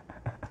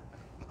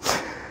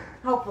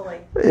 Hopefully.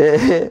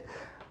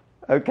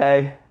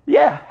 Okay.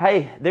 Yeah.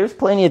 Hey, there's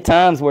plenty of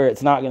times where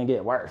it's not going to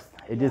get worse.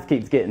 It just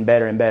keeps getting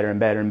better and better and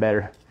better and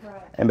better,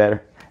 right, and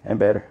better and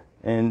better.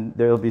 And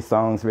there'll be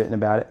songs written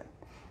about it.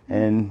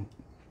 And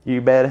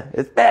it's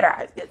better.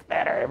 It gets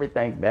better.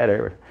 Everything's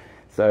better.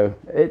 So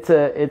it's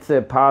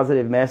a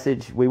positive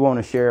message. We want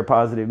to share a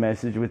positive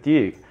message with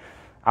you.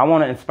 I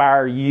want to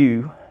inspire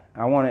you.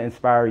 I want to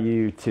inspire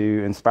you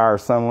to inspire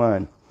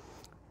someone.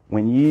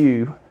 When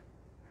you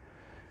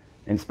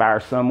inspire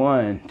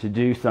someone to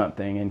do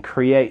something and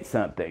create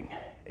something,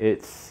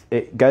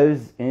 it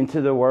goes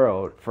into the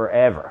world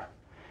forever.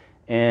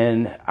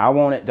 And I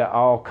want it to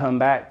all come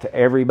back to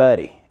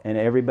everybody, and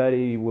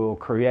everybody will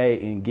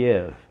create and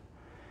give.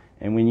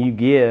 And when you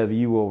give,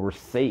 you will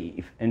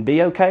receive, and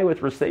be okay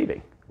with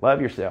receiving.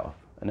 Love yourself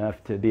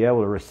enough to be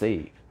able to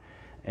receive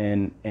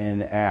and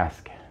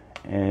ask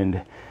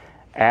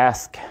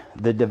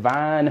the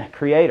divine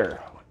creator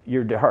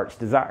your heart's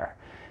desire.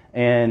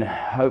 And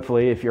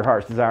hopefully, if your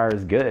heart's desire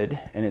is good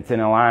and it's in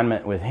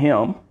alignment with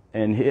him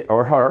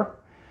or her,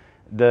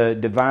 the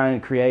divine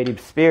creative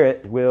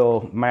spirit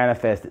will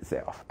manifest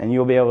itself, and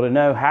you'll be able to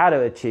know how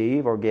to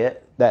achieve or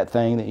get that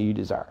thing that you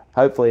desire.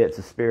 Hopefully it's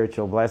a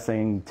spiritual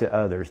blessing to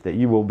others, that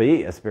you will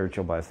be a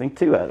spiritual blessing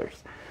to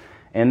others.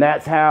 And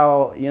that's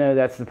how,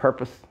 that's the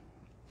purpose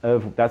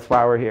that's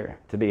why we're here,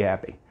 to be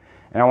happy.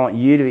 And I want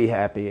you to be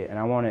happy, and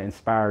I want to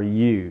inspire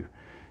you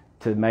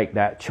to make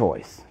that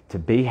choice, to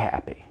be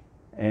happy.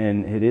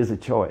 And it is a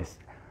choice.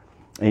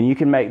 And you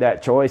can make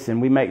that choice,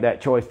 and we make that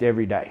choice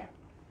every day.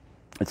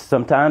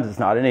 Sometimes it's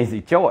not an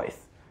easy choice,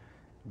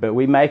 but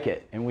we make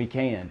it, and we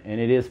can, and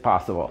it is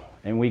possible,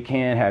 and we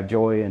can have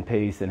joy and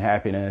peace and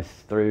happiness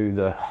through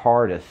the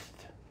hardest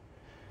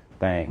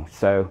thing.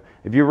 So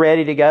if you're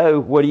ready to go,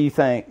 what do you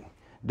think?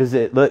 Does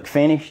it look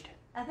finished?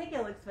 I think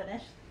it looks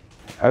finished.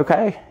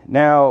 Okay.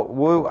 Now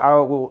I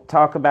will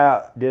talk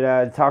about. Did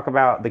I talk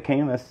about the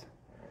canvas?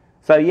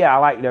 So yeah, I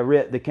like to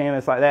rip the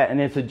canvas like that, and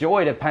it's a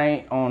joy to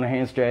paint on a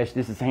hand stretch.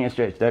 This is hand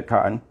stretched duck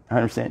cotton,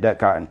 100% duck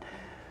cotton.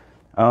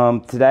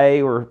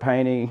 Today we're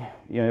painting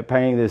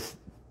this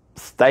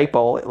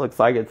staple. It looks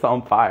like it's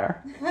on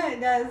fire. It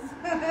does.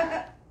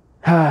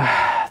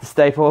 The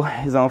staple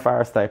is on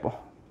fire. Staple.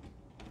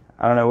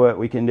 I don't know what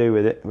we can do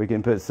with it. We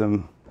can put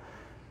some.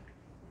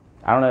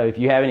 I don't know if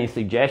you have any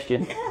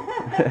suggestions,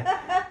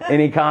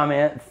 any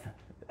comments.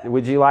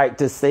 Would you like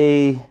to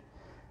see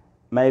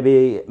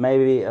maybe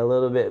a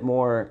little bit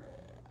more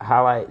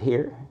highlight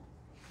here?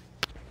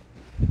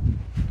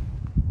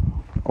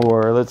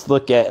 Or let's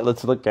look at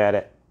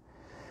it.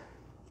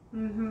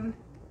 Mhm.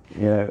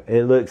 You know,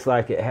 it looks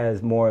like it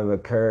has more of a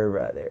curve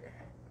right there.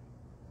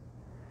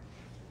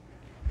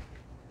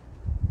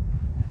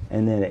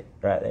 And then it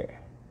right there.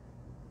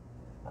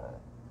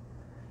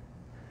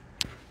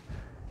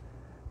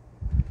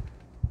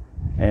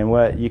 And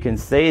what you can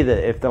see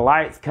that if the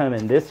light's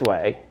coming this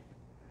way,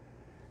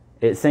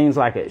 it seems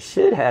like it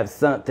should have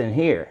something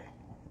here,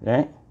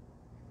 right?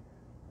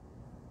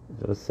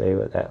 Let's see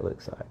what that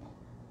looks like.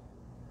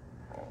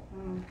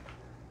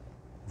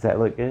 Does that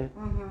look good?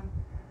 Mm-hmm.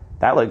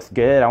 That looks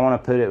good. I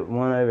want to put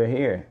one over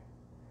here.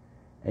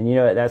 And you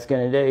know what that's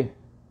going to do?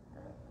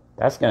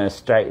 That's going to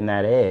straighten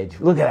that edge.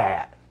 Look at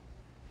that.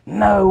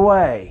 No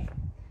way.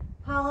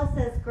 Paula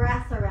says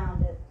grass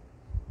around it.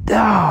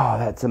 Oh,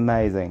 that's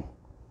amazing.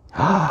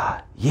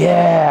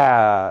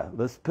 Yeah.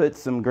 Let's put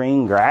some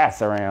green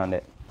grass around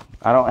it.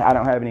 I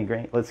don't have any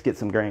green. Let's get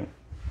some green.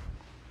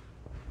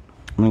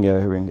 I'm going to go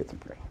over and get some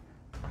green.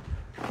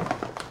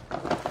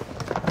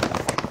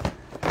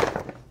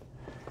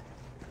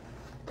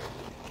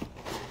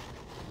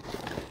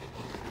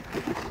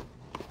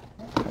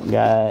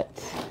 Got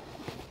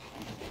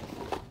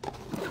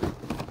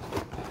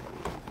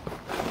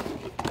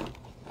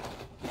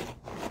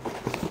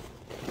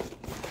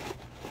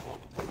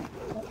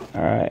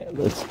all right,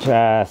 let's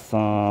try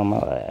some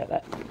of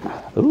that.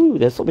 Ooh,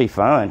 this will be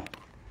fun.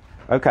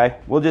 Okay,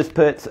 we'll just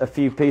put a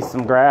few pieces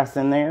of grass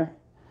in there,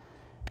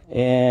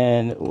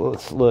 and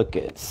let's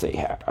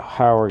see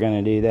how we're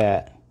going to do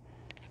that.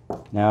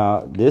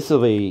 Now this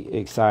will be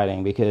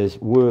exciting because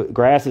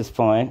grass is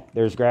fun.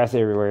 There's grass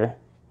everywhere.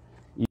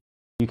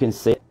 You can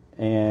see it,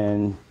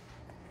 and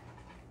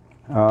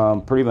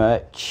pretty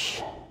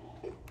much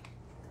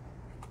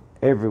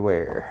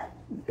everywhere.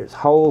 There's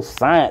whole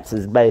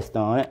sciences based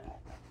on it.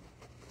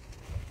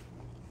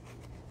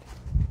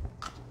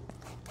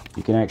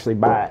 You can actually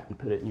buy it and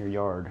put it in your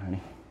yard,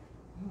 honey.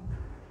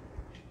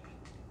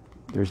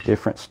 There's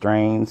different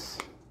strains.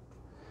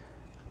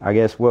 I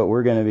guess what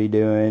we're going to be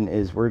doing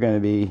is we're going to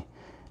be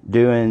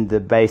doing the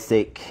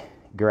basic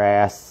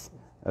grass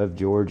of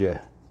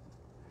Georgia.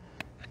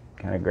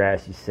 Kind of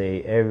grass you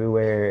see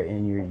everywhere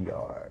in your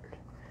yard.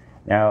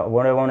 Now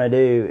what I want to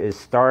do is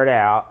start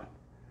out.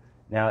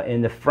 Now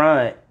in the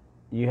front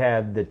you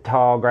have the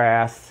tall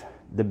grass,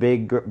 the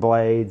big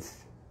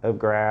blades of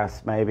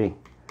grass maybe,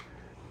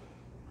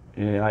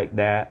 like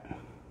that,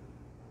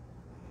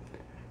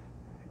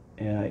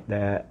 and like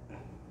that.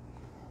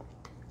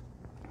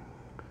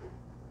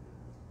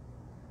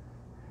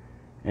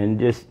 And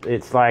just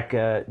it's like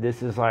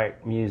this is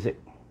like music.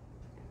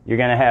 You're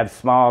going to have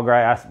small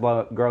grass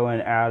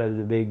growing out of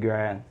the big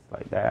grass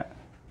like that.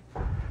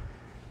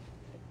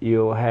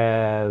 You'll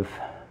have...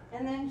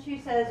 And then she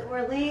says,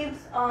 or leaves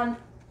on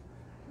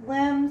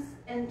limbs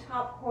and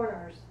top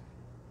corners.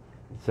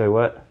 So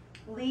what?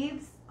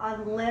 Leaves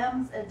on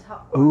limbs and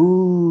top corners.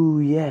 Ooh,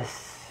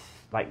 yes.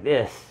 Like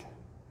this.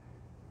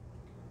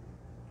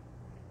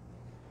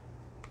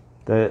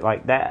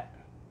 Like that.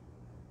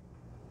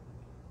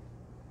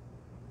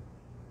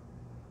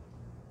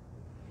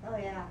 Oh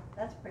yeah,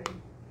 that's pretty.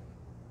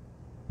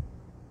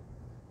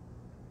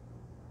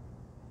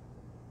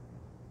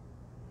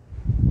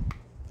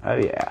 Oh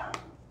yeah.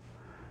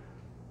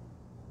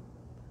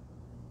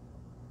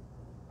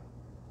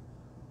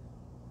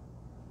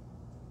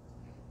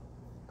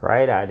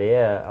 Great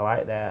idea. I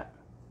like that.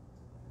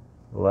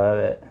 Love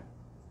it.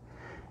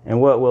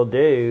 And what we'll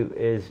do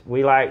is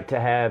we like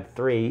to have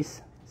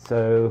threes.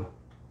 So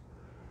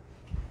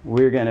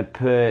we're going to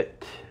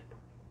put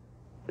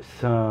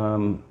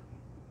some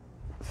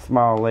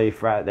small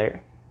leaf right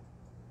there.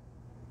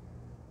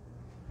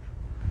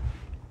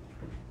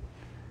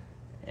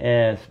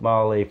 And a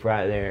small leaf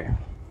right there.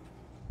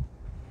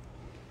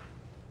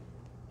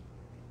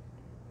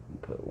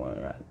 Put one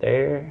right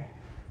there.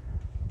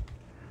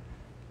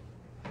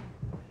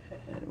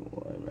 And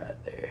one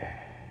right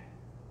there.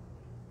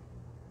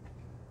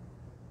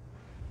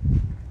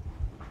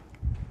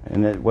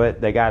 And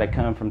they got to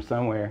come from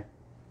somewhere.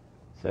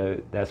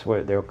 So that's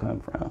where they'll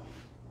come from.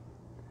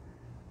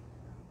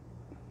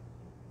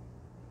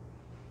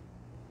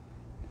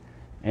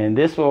 And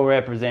this will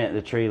represent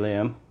the tree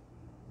limb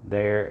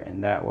there,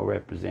 and that will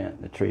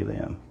represent the tree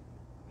limb.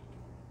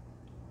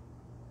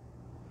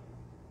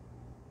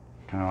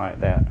 Kind of like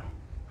that.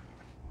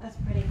 That's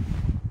pretty.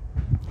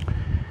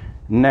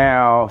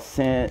 Now,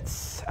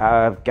 since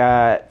I've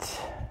got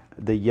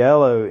the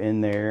yellow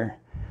in there,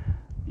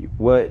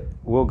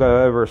 we'll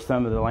go over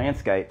some of the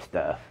landscape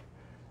stuff.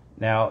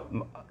 Now,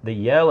 the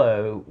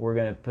yellow, we're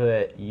going to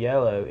put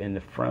yellow in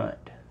the front.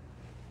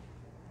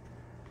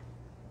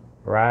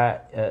 Right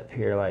up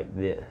here like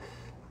this.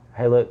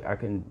 Hey, look, I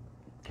can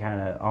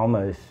kind of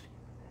almost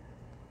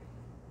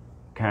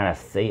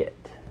see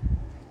it.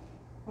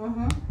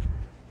 Mm-hmm.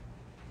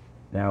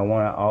 Now I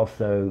want to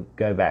also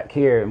go back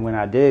here, and when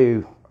I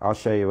do, I'll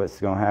show you what's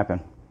going to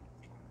happen.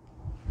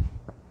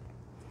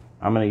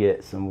 I'm going to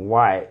get some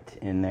white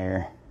in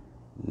there.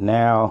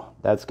 Now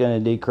that's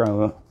going to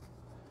dechroma.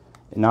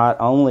 Not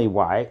only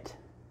white,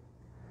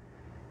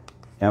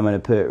 I'm going to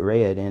put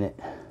red in it.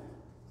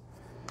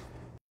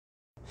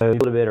 So a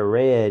little bit of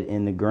red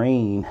in the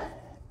green,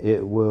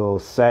 it will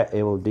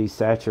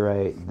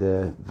desaturate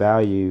the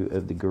value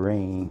of the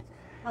green.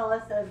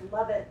 Paula says,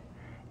 love it.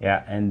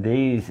 Yeah, and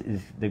these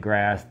is the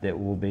grass that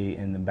will be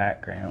in the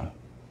background.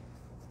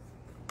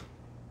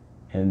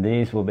 And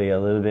these will be a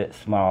little bit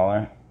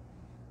smaller.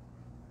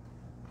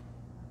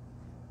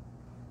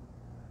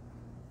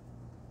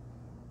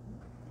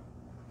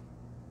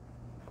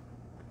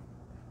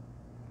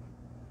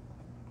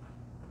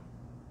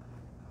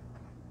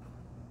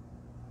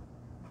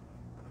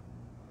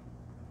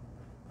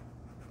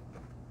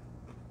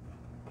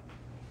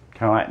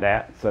 Kind of like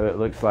that, so it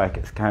looks like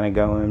it's kind of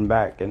going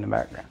back in the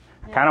background.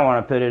 I kind of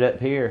want to put it up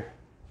here.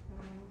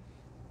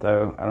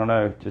 So, I don't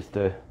know, just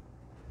to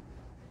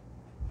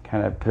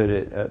kind of put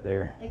it up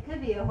there. It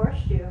could be a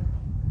horseshoe.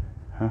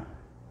 Huh?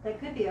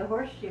 That could be a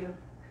horseshoe.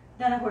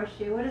 Not a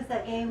horseshoe. What is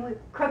that game?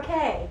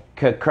 Croquet.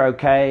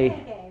 Croquet.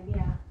 Game,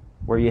 yeah.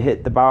 Where you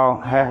hit the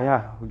ball.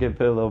 Yeah, we could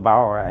put a little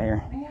ball right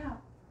here. Yeah.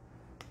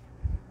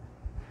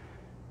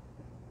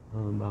 A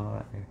little ball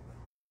right there.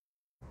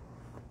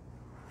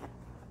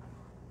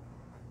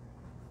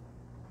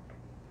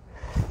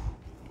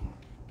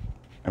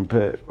 And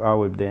I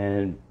would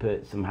then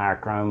put some high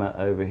chroma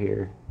over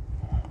here.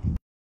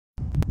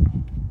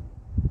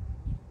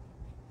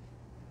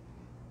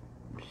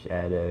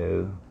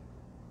 Shadow.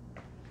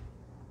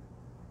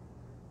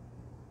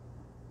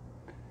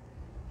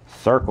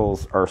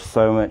 Circles are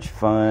so much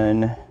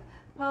fun.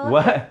 Paula,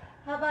 What?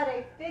 How about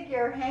a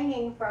figure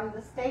hanging from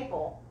the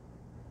staple?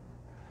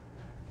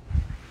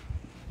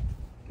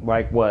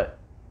 Like what?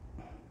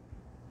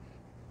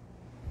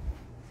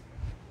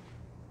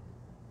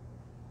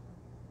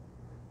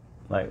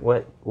 Like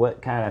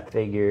what kind of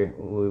figure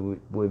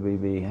would we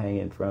be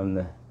hanging from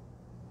the?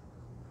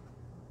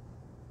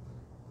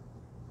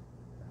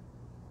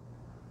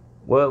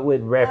 What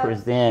would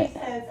represent? She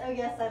says, "Oh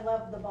yes, I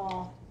love the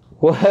ball."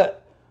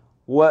 What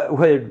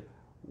would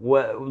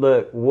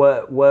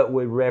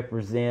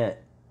represent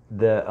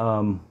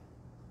the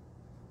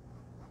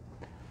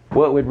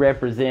What would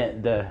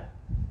represent the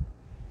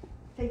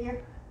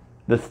figure?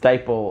 The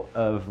staple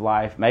of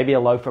life? Maybe a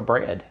loaf of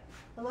bread.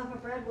 A loaf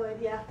of bread would,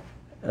 yeah.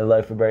 A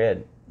loaf of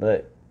bread.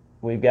 Look,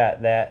 we've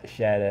got that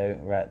shadow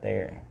right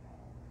there.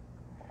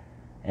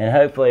 And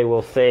hopefully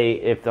we'll see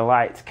if the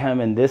light's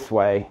coming this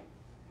way.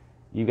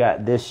 You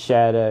got this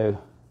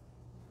shadow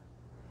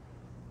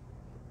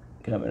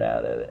coming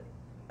out of it.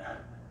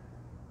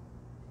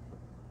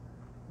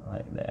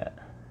 Like that.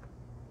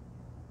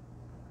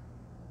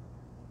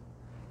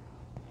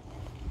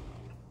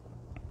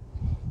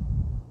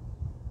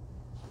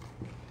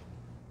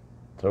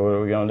 So what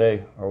are we going to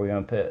do? Are we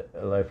going to put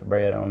a loaf of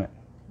bread on it?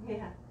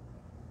 Yeah.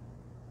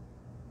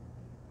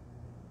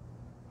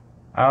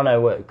 I don't know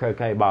what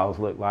croquet balls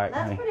look like.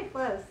 That's pretty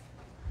close.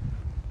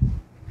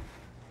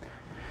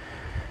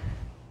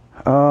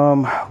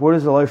 What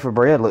does a loaf of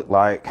bread look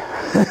like?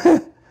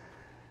 Can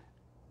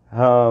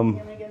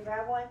we go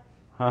grab one?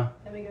 Huh?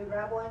 Can we go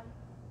grab one?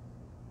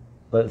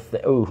 Let's see.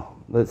 Ooh,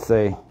 let's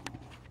see.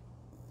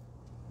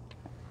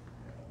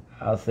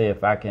 I'll see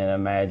if I can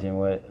imagine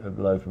what a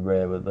loaf of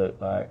bread would look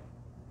like.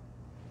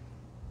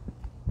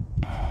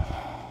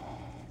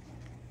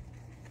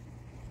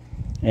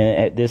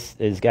 And this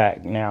has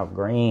got now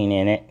green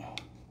in it.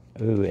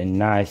 Ooh, and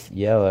nice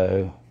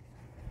yellow.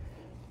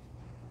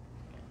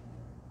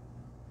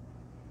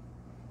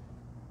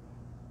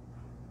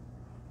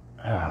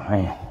 Oh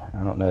man,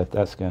 I don't know if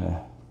that's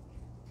gonna.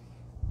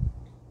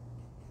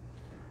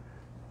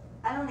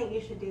 I don't think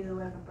you should do the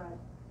loaf of bread.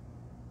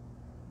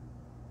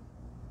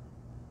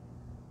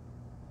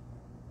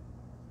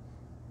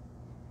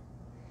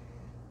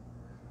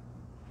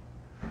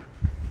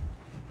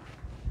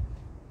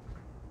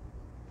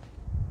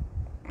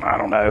 I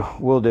don't know.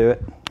 We'll do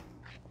it.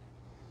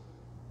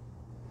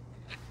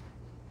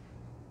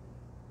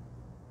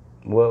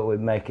 What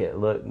would make it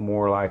look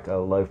more like a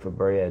loaf of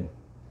bread?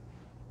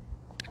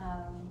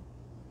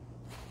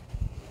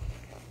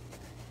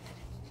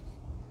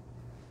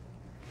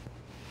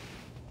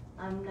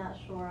 I'm not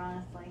sure,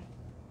 honestly.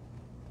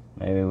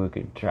 Maybe we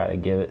could try to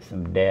give it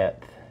some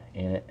depth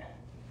in it.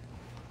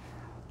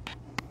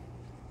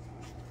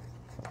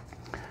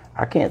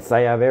 I can't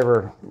say I've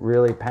ever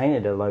really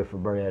painted a loaf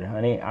of bread,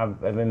 honey. I've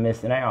been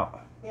missing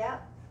out. Yeah.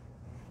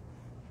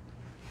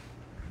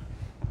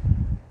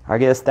 I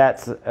guess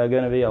that's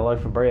going to be a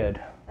loaf of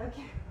bread.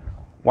 Okay.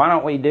 Why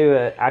don't we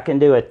do I can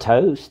do a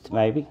toast,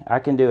 maybe. I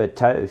can do a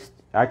toast.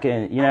 I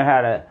can, you know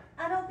how to...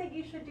 I don't think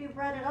you should do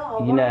bread at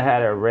all. You know how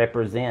to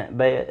represent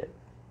bread?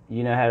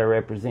 You know how to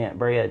represent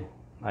bread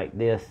like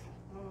this?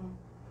 Mm.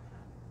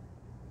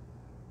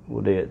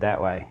 We'll do it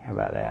that way. How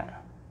about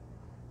that?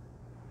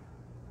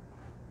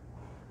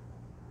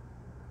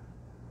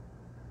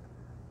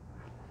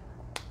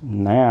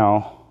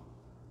 Now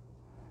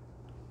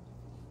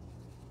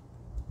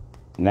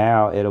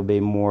it'll be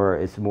more,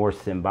 it's more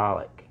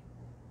symbolic.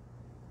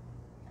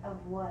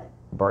 Of what?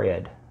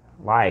 Bread.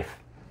 Life.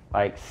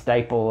 Like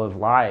staple of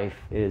life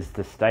is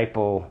the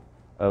staple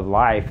of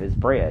life is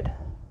bread.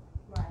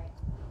 Right.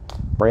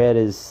 Bread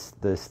is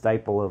the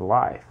staple of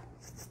life.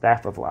 It's the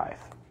staff of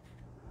life.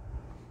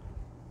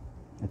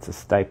 It's a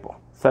staple.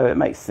 So it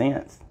makes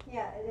sense.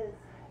 Yeah, it is.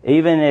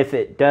 Even if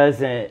it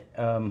doesn't,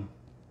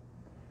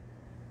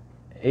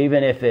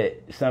 even if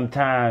it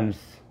sometimes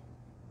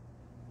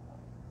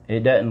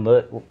it doesn't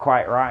look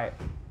quite right,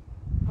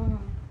 mm-hmm.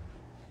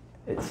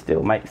 It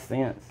still makes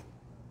sense.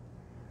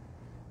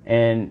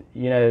 And,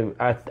 you know,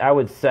 I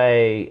would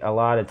say a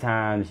lot of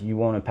times you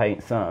want to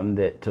paint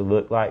something to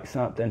look like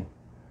something.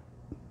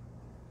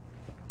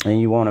 And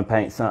you want to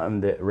paint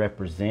something that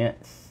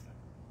represents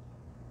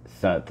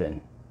something.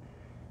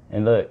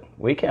 And look,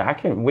 we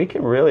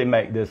can really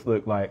make this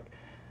look like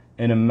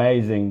an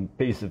amazing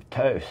piece of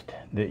toast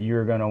that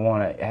you're going to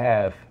want to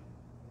have.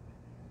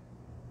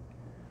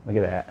 Look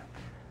at that.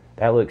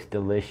 That looks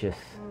delicious.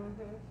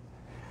 Mm-hmm.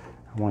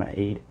 I want to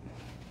eat it.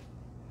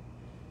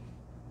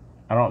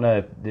 I don't know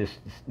if this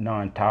is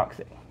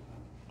non-toxic.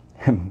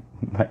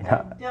 Might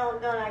not.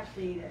 Don't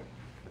actually eat it.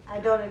 I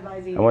don't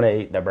advise eating it. I want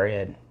to eat the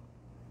bread.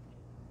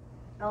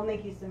 I'll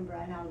make you some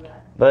bread. How's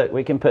that? Look,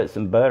 we can put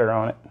some butter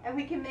on it. And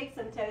we can make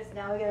some toast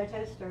now. We got a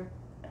toaster.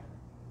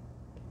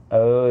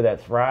 Oh,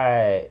 that's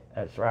right.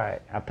 That's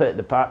right. I put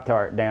the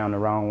Pop-Tart down the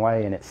wrong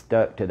way and it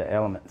stuck to the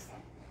elements.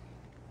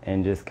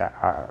 And just got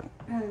hard.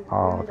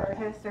 Our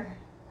toaster.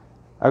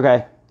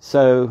 Okay,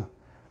 so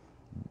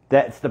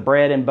that's the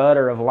bread and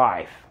butter of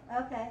life.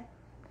 Okay.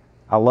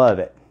 I love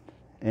it.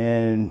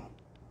 And,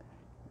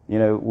 you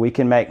know, we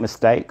can make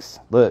mistakes.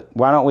 Look,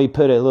 why don't we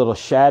put a little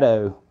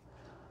shadow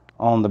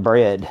on the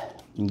bread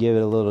and give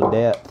it a little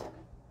depth.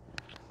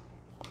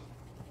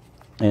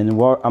 And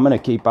I'm going to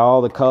keep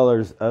all the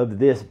colors of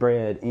this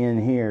bread in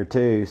here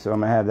too. So I'm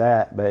going to have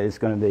that, but it's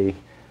going to be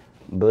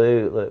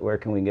blue. Look, where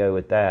can we go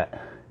with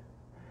that?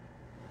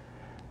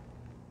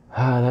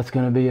 That's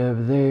going to be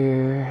over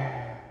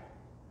there.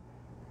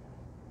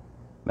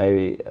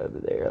 Maybe over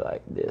there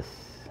like this.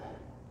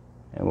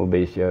 And we'll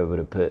be able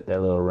to put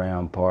that little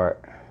round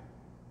part.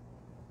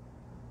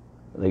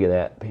 Look at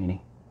that,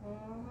 Penny.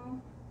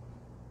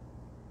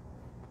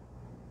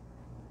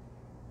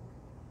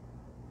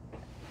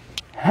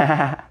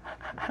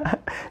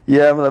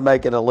 Yeah, I'm going to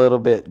make it a little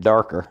bit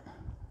darker.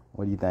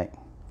 What do you think?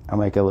 I'll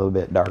make it a little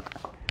bit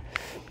darker.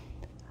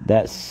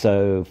 That's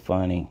so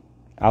funny.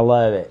 I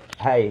love it.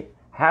 Hey,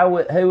 who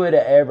would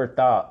have ever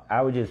thought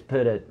I would just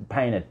paint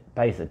a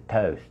piece of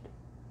toast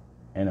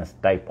and a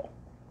staple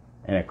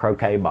and a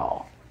croquet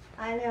ball?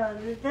 I know,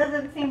 it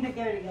doesn't seem to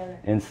go together.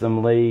 And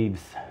some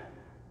leaves.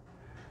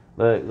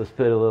 Look, let's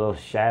put a little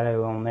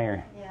shadow on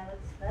there. Yeah,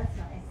 that's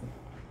nice.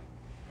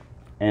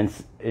 And,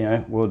 you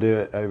know, we'll do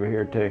it over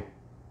here too.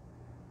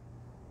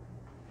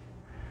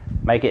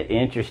 Make it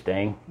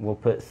interesting. We'll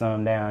put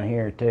some down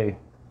here too.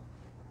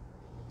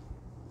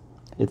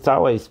 It's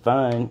always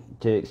fun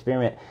to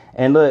experiment.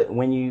 And look,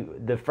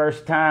 the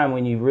first time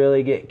when you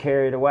really get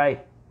carried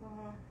away,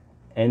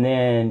 and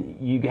then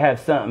you have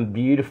something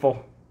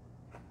beautiful,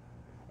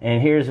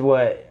 and here's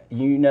what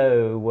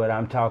what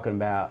I'm talking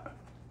about,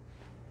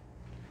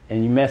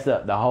 and you mess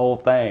up the whole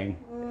thing,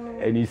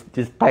 and you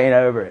just paint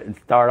over it and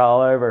start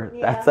all over.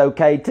 Yeah. That's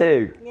okay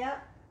too. Yeah.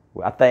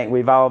 I think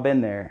we've all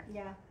been there.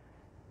 Yeah.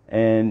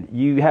 And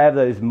you have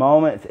those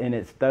moments, and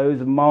it's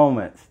those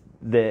moments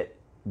that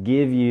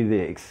give you the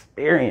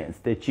experience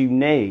that you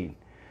need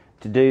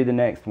to do the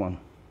next one.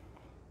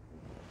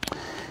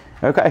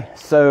 Okay,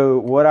 so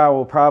what I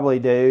will probably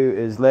do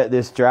is let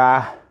this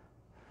dry.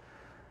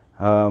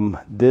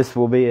 This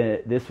will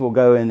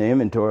go in the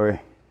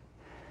inventory,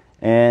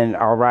 and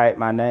I'll write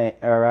my name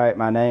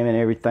and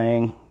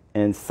everything,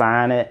 and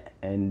sign it,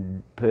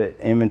 and put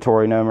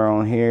inventory number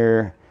on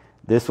here.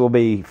 This will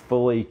be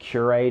fully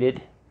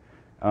curated.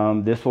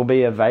 This will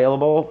be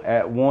available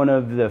at one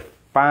of the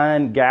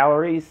fine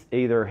galleries,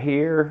 either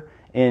here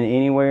and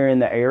anywhere in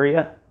the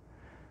area,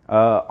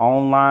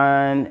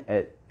 online,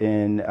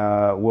 and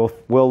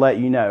we'll let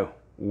you know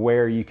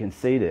where you can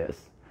see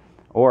this.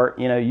 Or,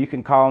 you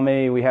can call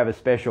me. We have a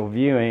special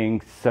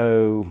viewing.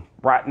 So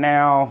right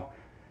now,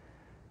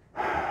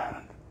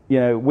 you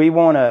know, we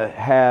want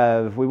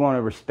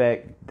to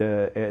respect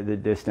the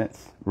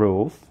distance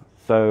rules.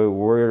 So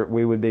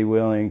we would be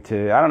willing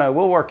to, I don't know,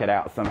 we'll work it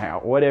out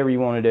somehow. Whatever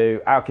you want to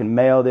do. I can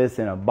mail this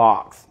in a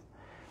box.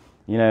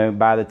 You know,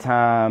 by the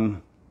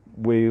time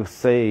we'll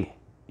see,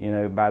 you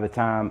know, by the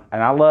time,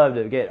 and I love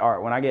to get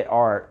art. When I get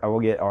art, I will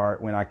get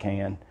art when I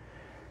can.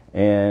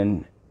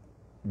 And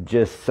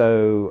just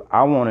so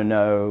I want to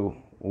know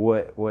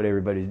what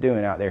everybody's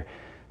doing out there.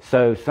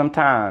 So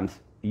sometimes,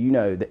 you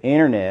know, the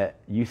internet,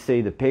 you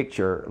see the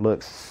picture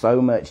looks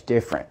so much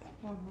different.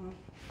 Mm-hmm.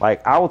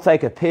 Like, I will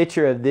take a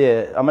picture of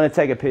this. I'm going to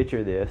take a picture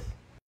of this,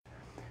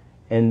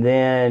 and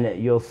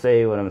then you'll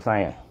see what I'm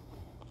saying.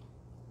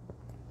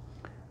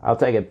 I'll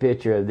take a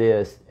picture of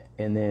this,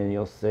 and then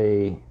you'll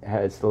see how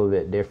it's a little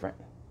bit different.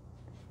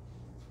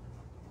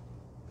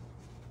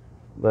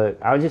 Look,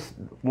 I just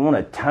want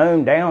to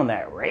tone down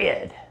that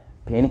red,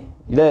 Penny.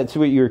 That's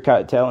what you were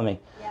telling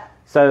me. Yeah.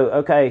 So,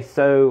 okay,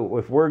 so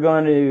if we're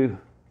going to,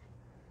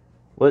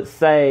 let's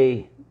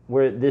say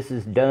this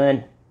is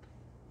done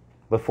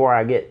before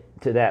I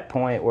get to that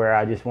point where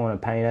I just want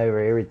to paint over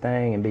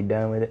everything and be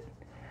done with it.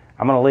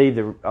 I'm going to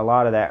leave a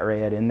lot of that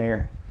red in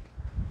there.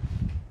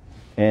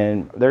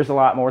 And there's a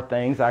lot more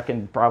things I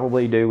can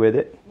probably do with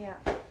it. Yeah.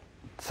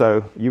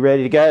 So, you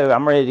ready to go?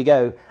 I'm ready to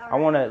go. Right. I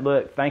want to,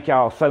 look, thank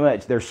y'all so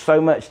much. There's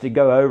so much to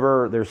go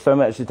over. There's so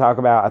much to talk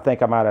about. I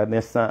think I might have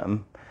missed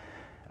something.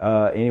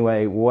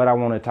 Anyway, what I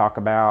want to talk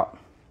about,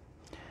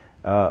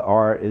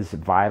 art is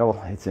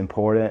vital. It's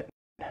important.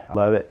 I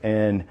love it.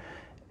 And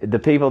the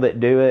people that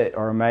do it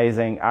are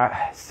amazing.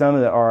 Some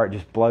of the art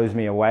just blows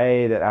me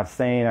away that I've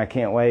seen. I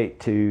can't wait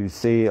to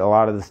see a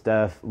lot of the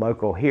stuff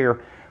local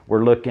here.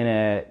 We're looking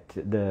at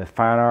the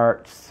fine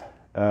arts.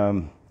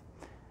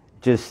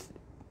 It's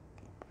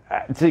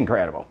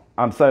incredible.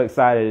 I'm so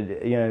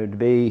excited, you know, to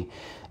be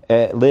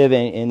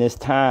living in this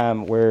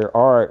time where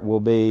art will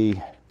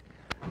be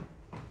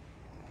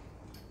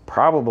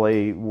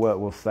probably what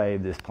will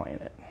save this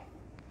planet,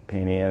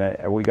 Penny.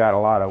 And we got a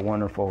lot of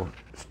wonderful,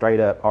 straight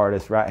up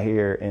artists right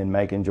here in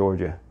Macon,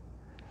 Georgia.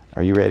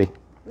 Are you ready?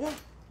 Yeah.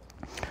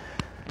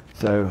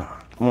 So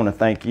I want to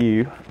thank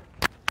you,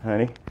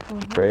 honey,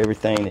 for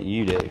everything that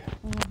you do.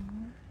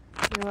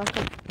 You're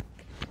welcome.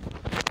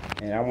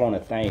 And I want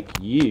to thank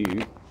you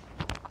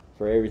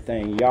for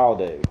everything y'all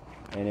do.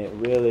 And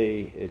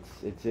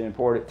it's an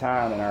important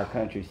time in our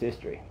country's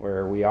history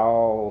where we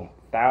all,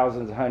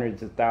 thousands,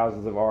 hundreds of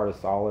thousands of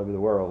artists all over the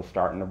world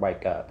starting to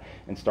wake up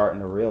and starting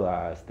to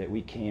realize that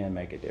we can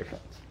make a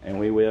difference. And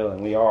we will,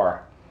 and we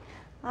are.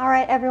 All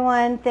right,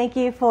 everyone. Thank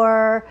you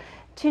for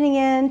tuning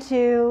in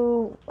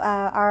to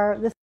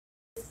this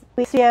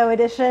studio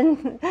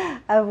edition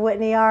of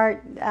Whitney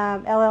Art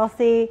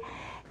LLC.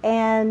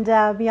 And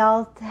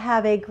y'all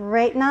have a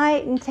great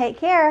night and take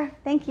care.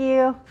 Thank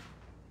you.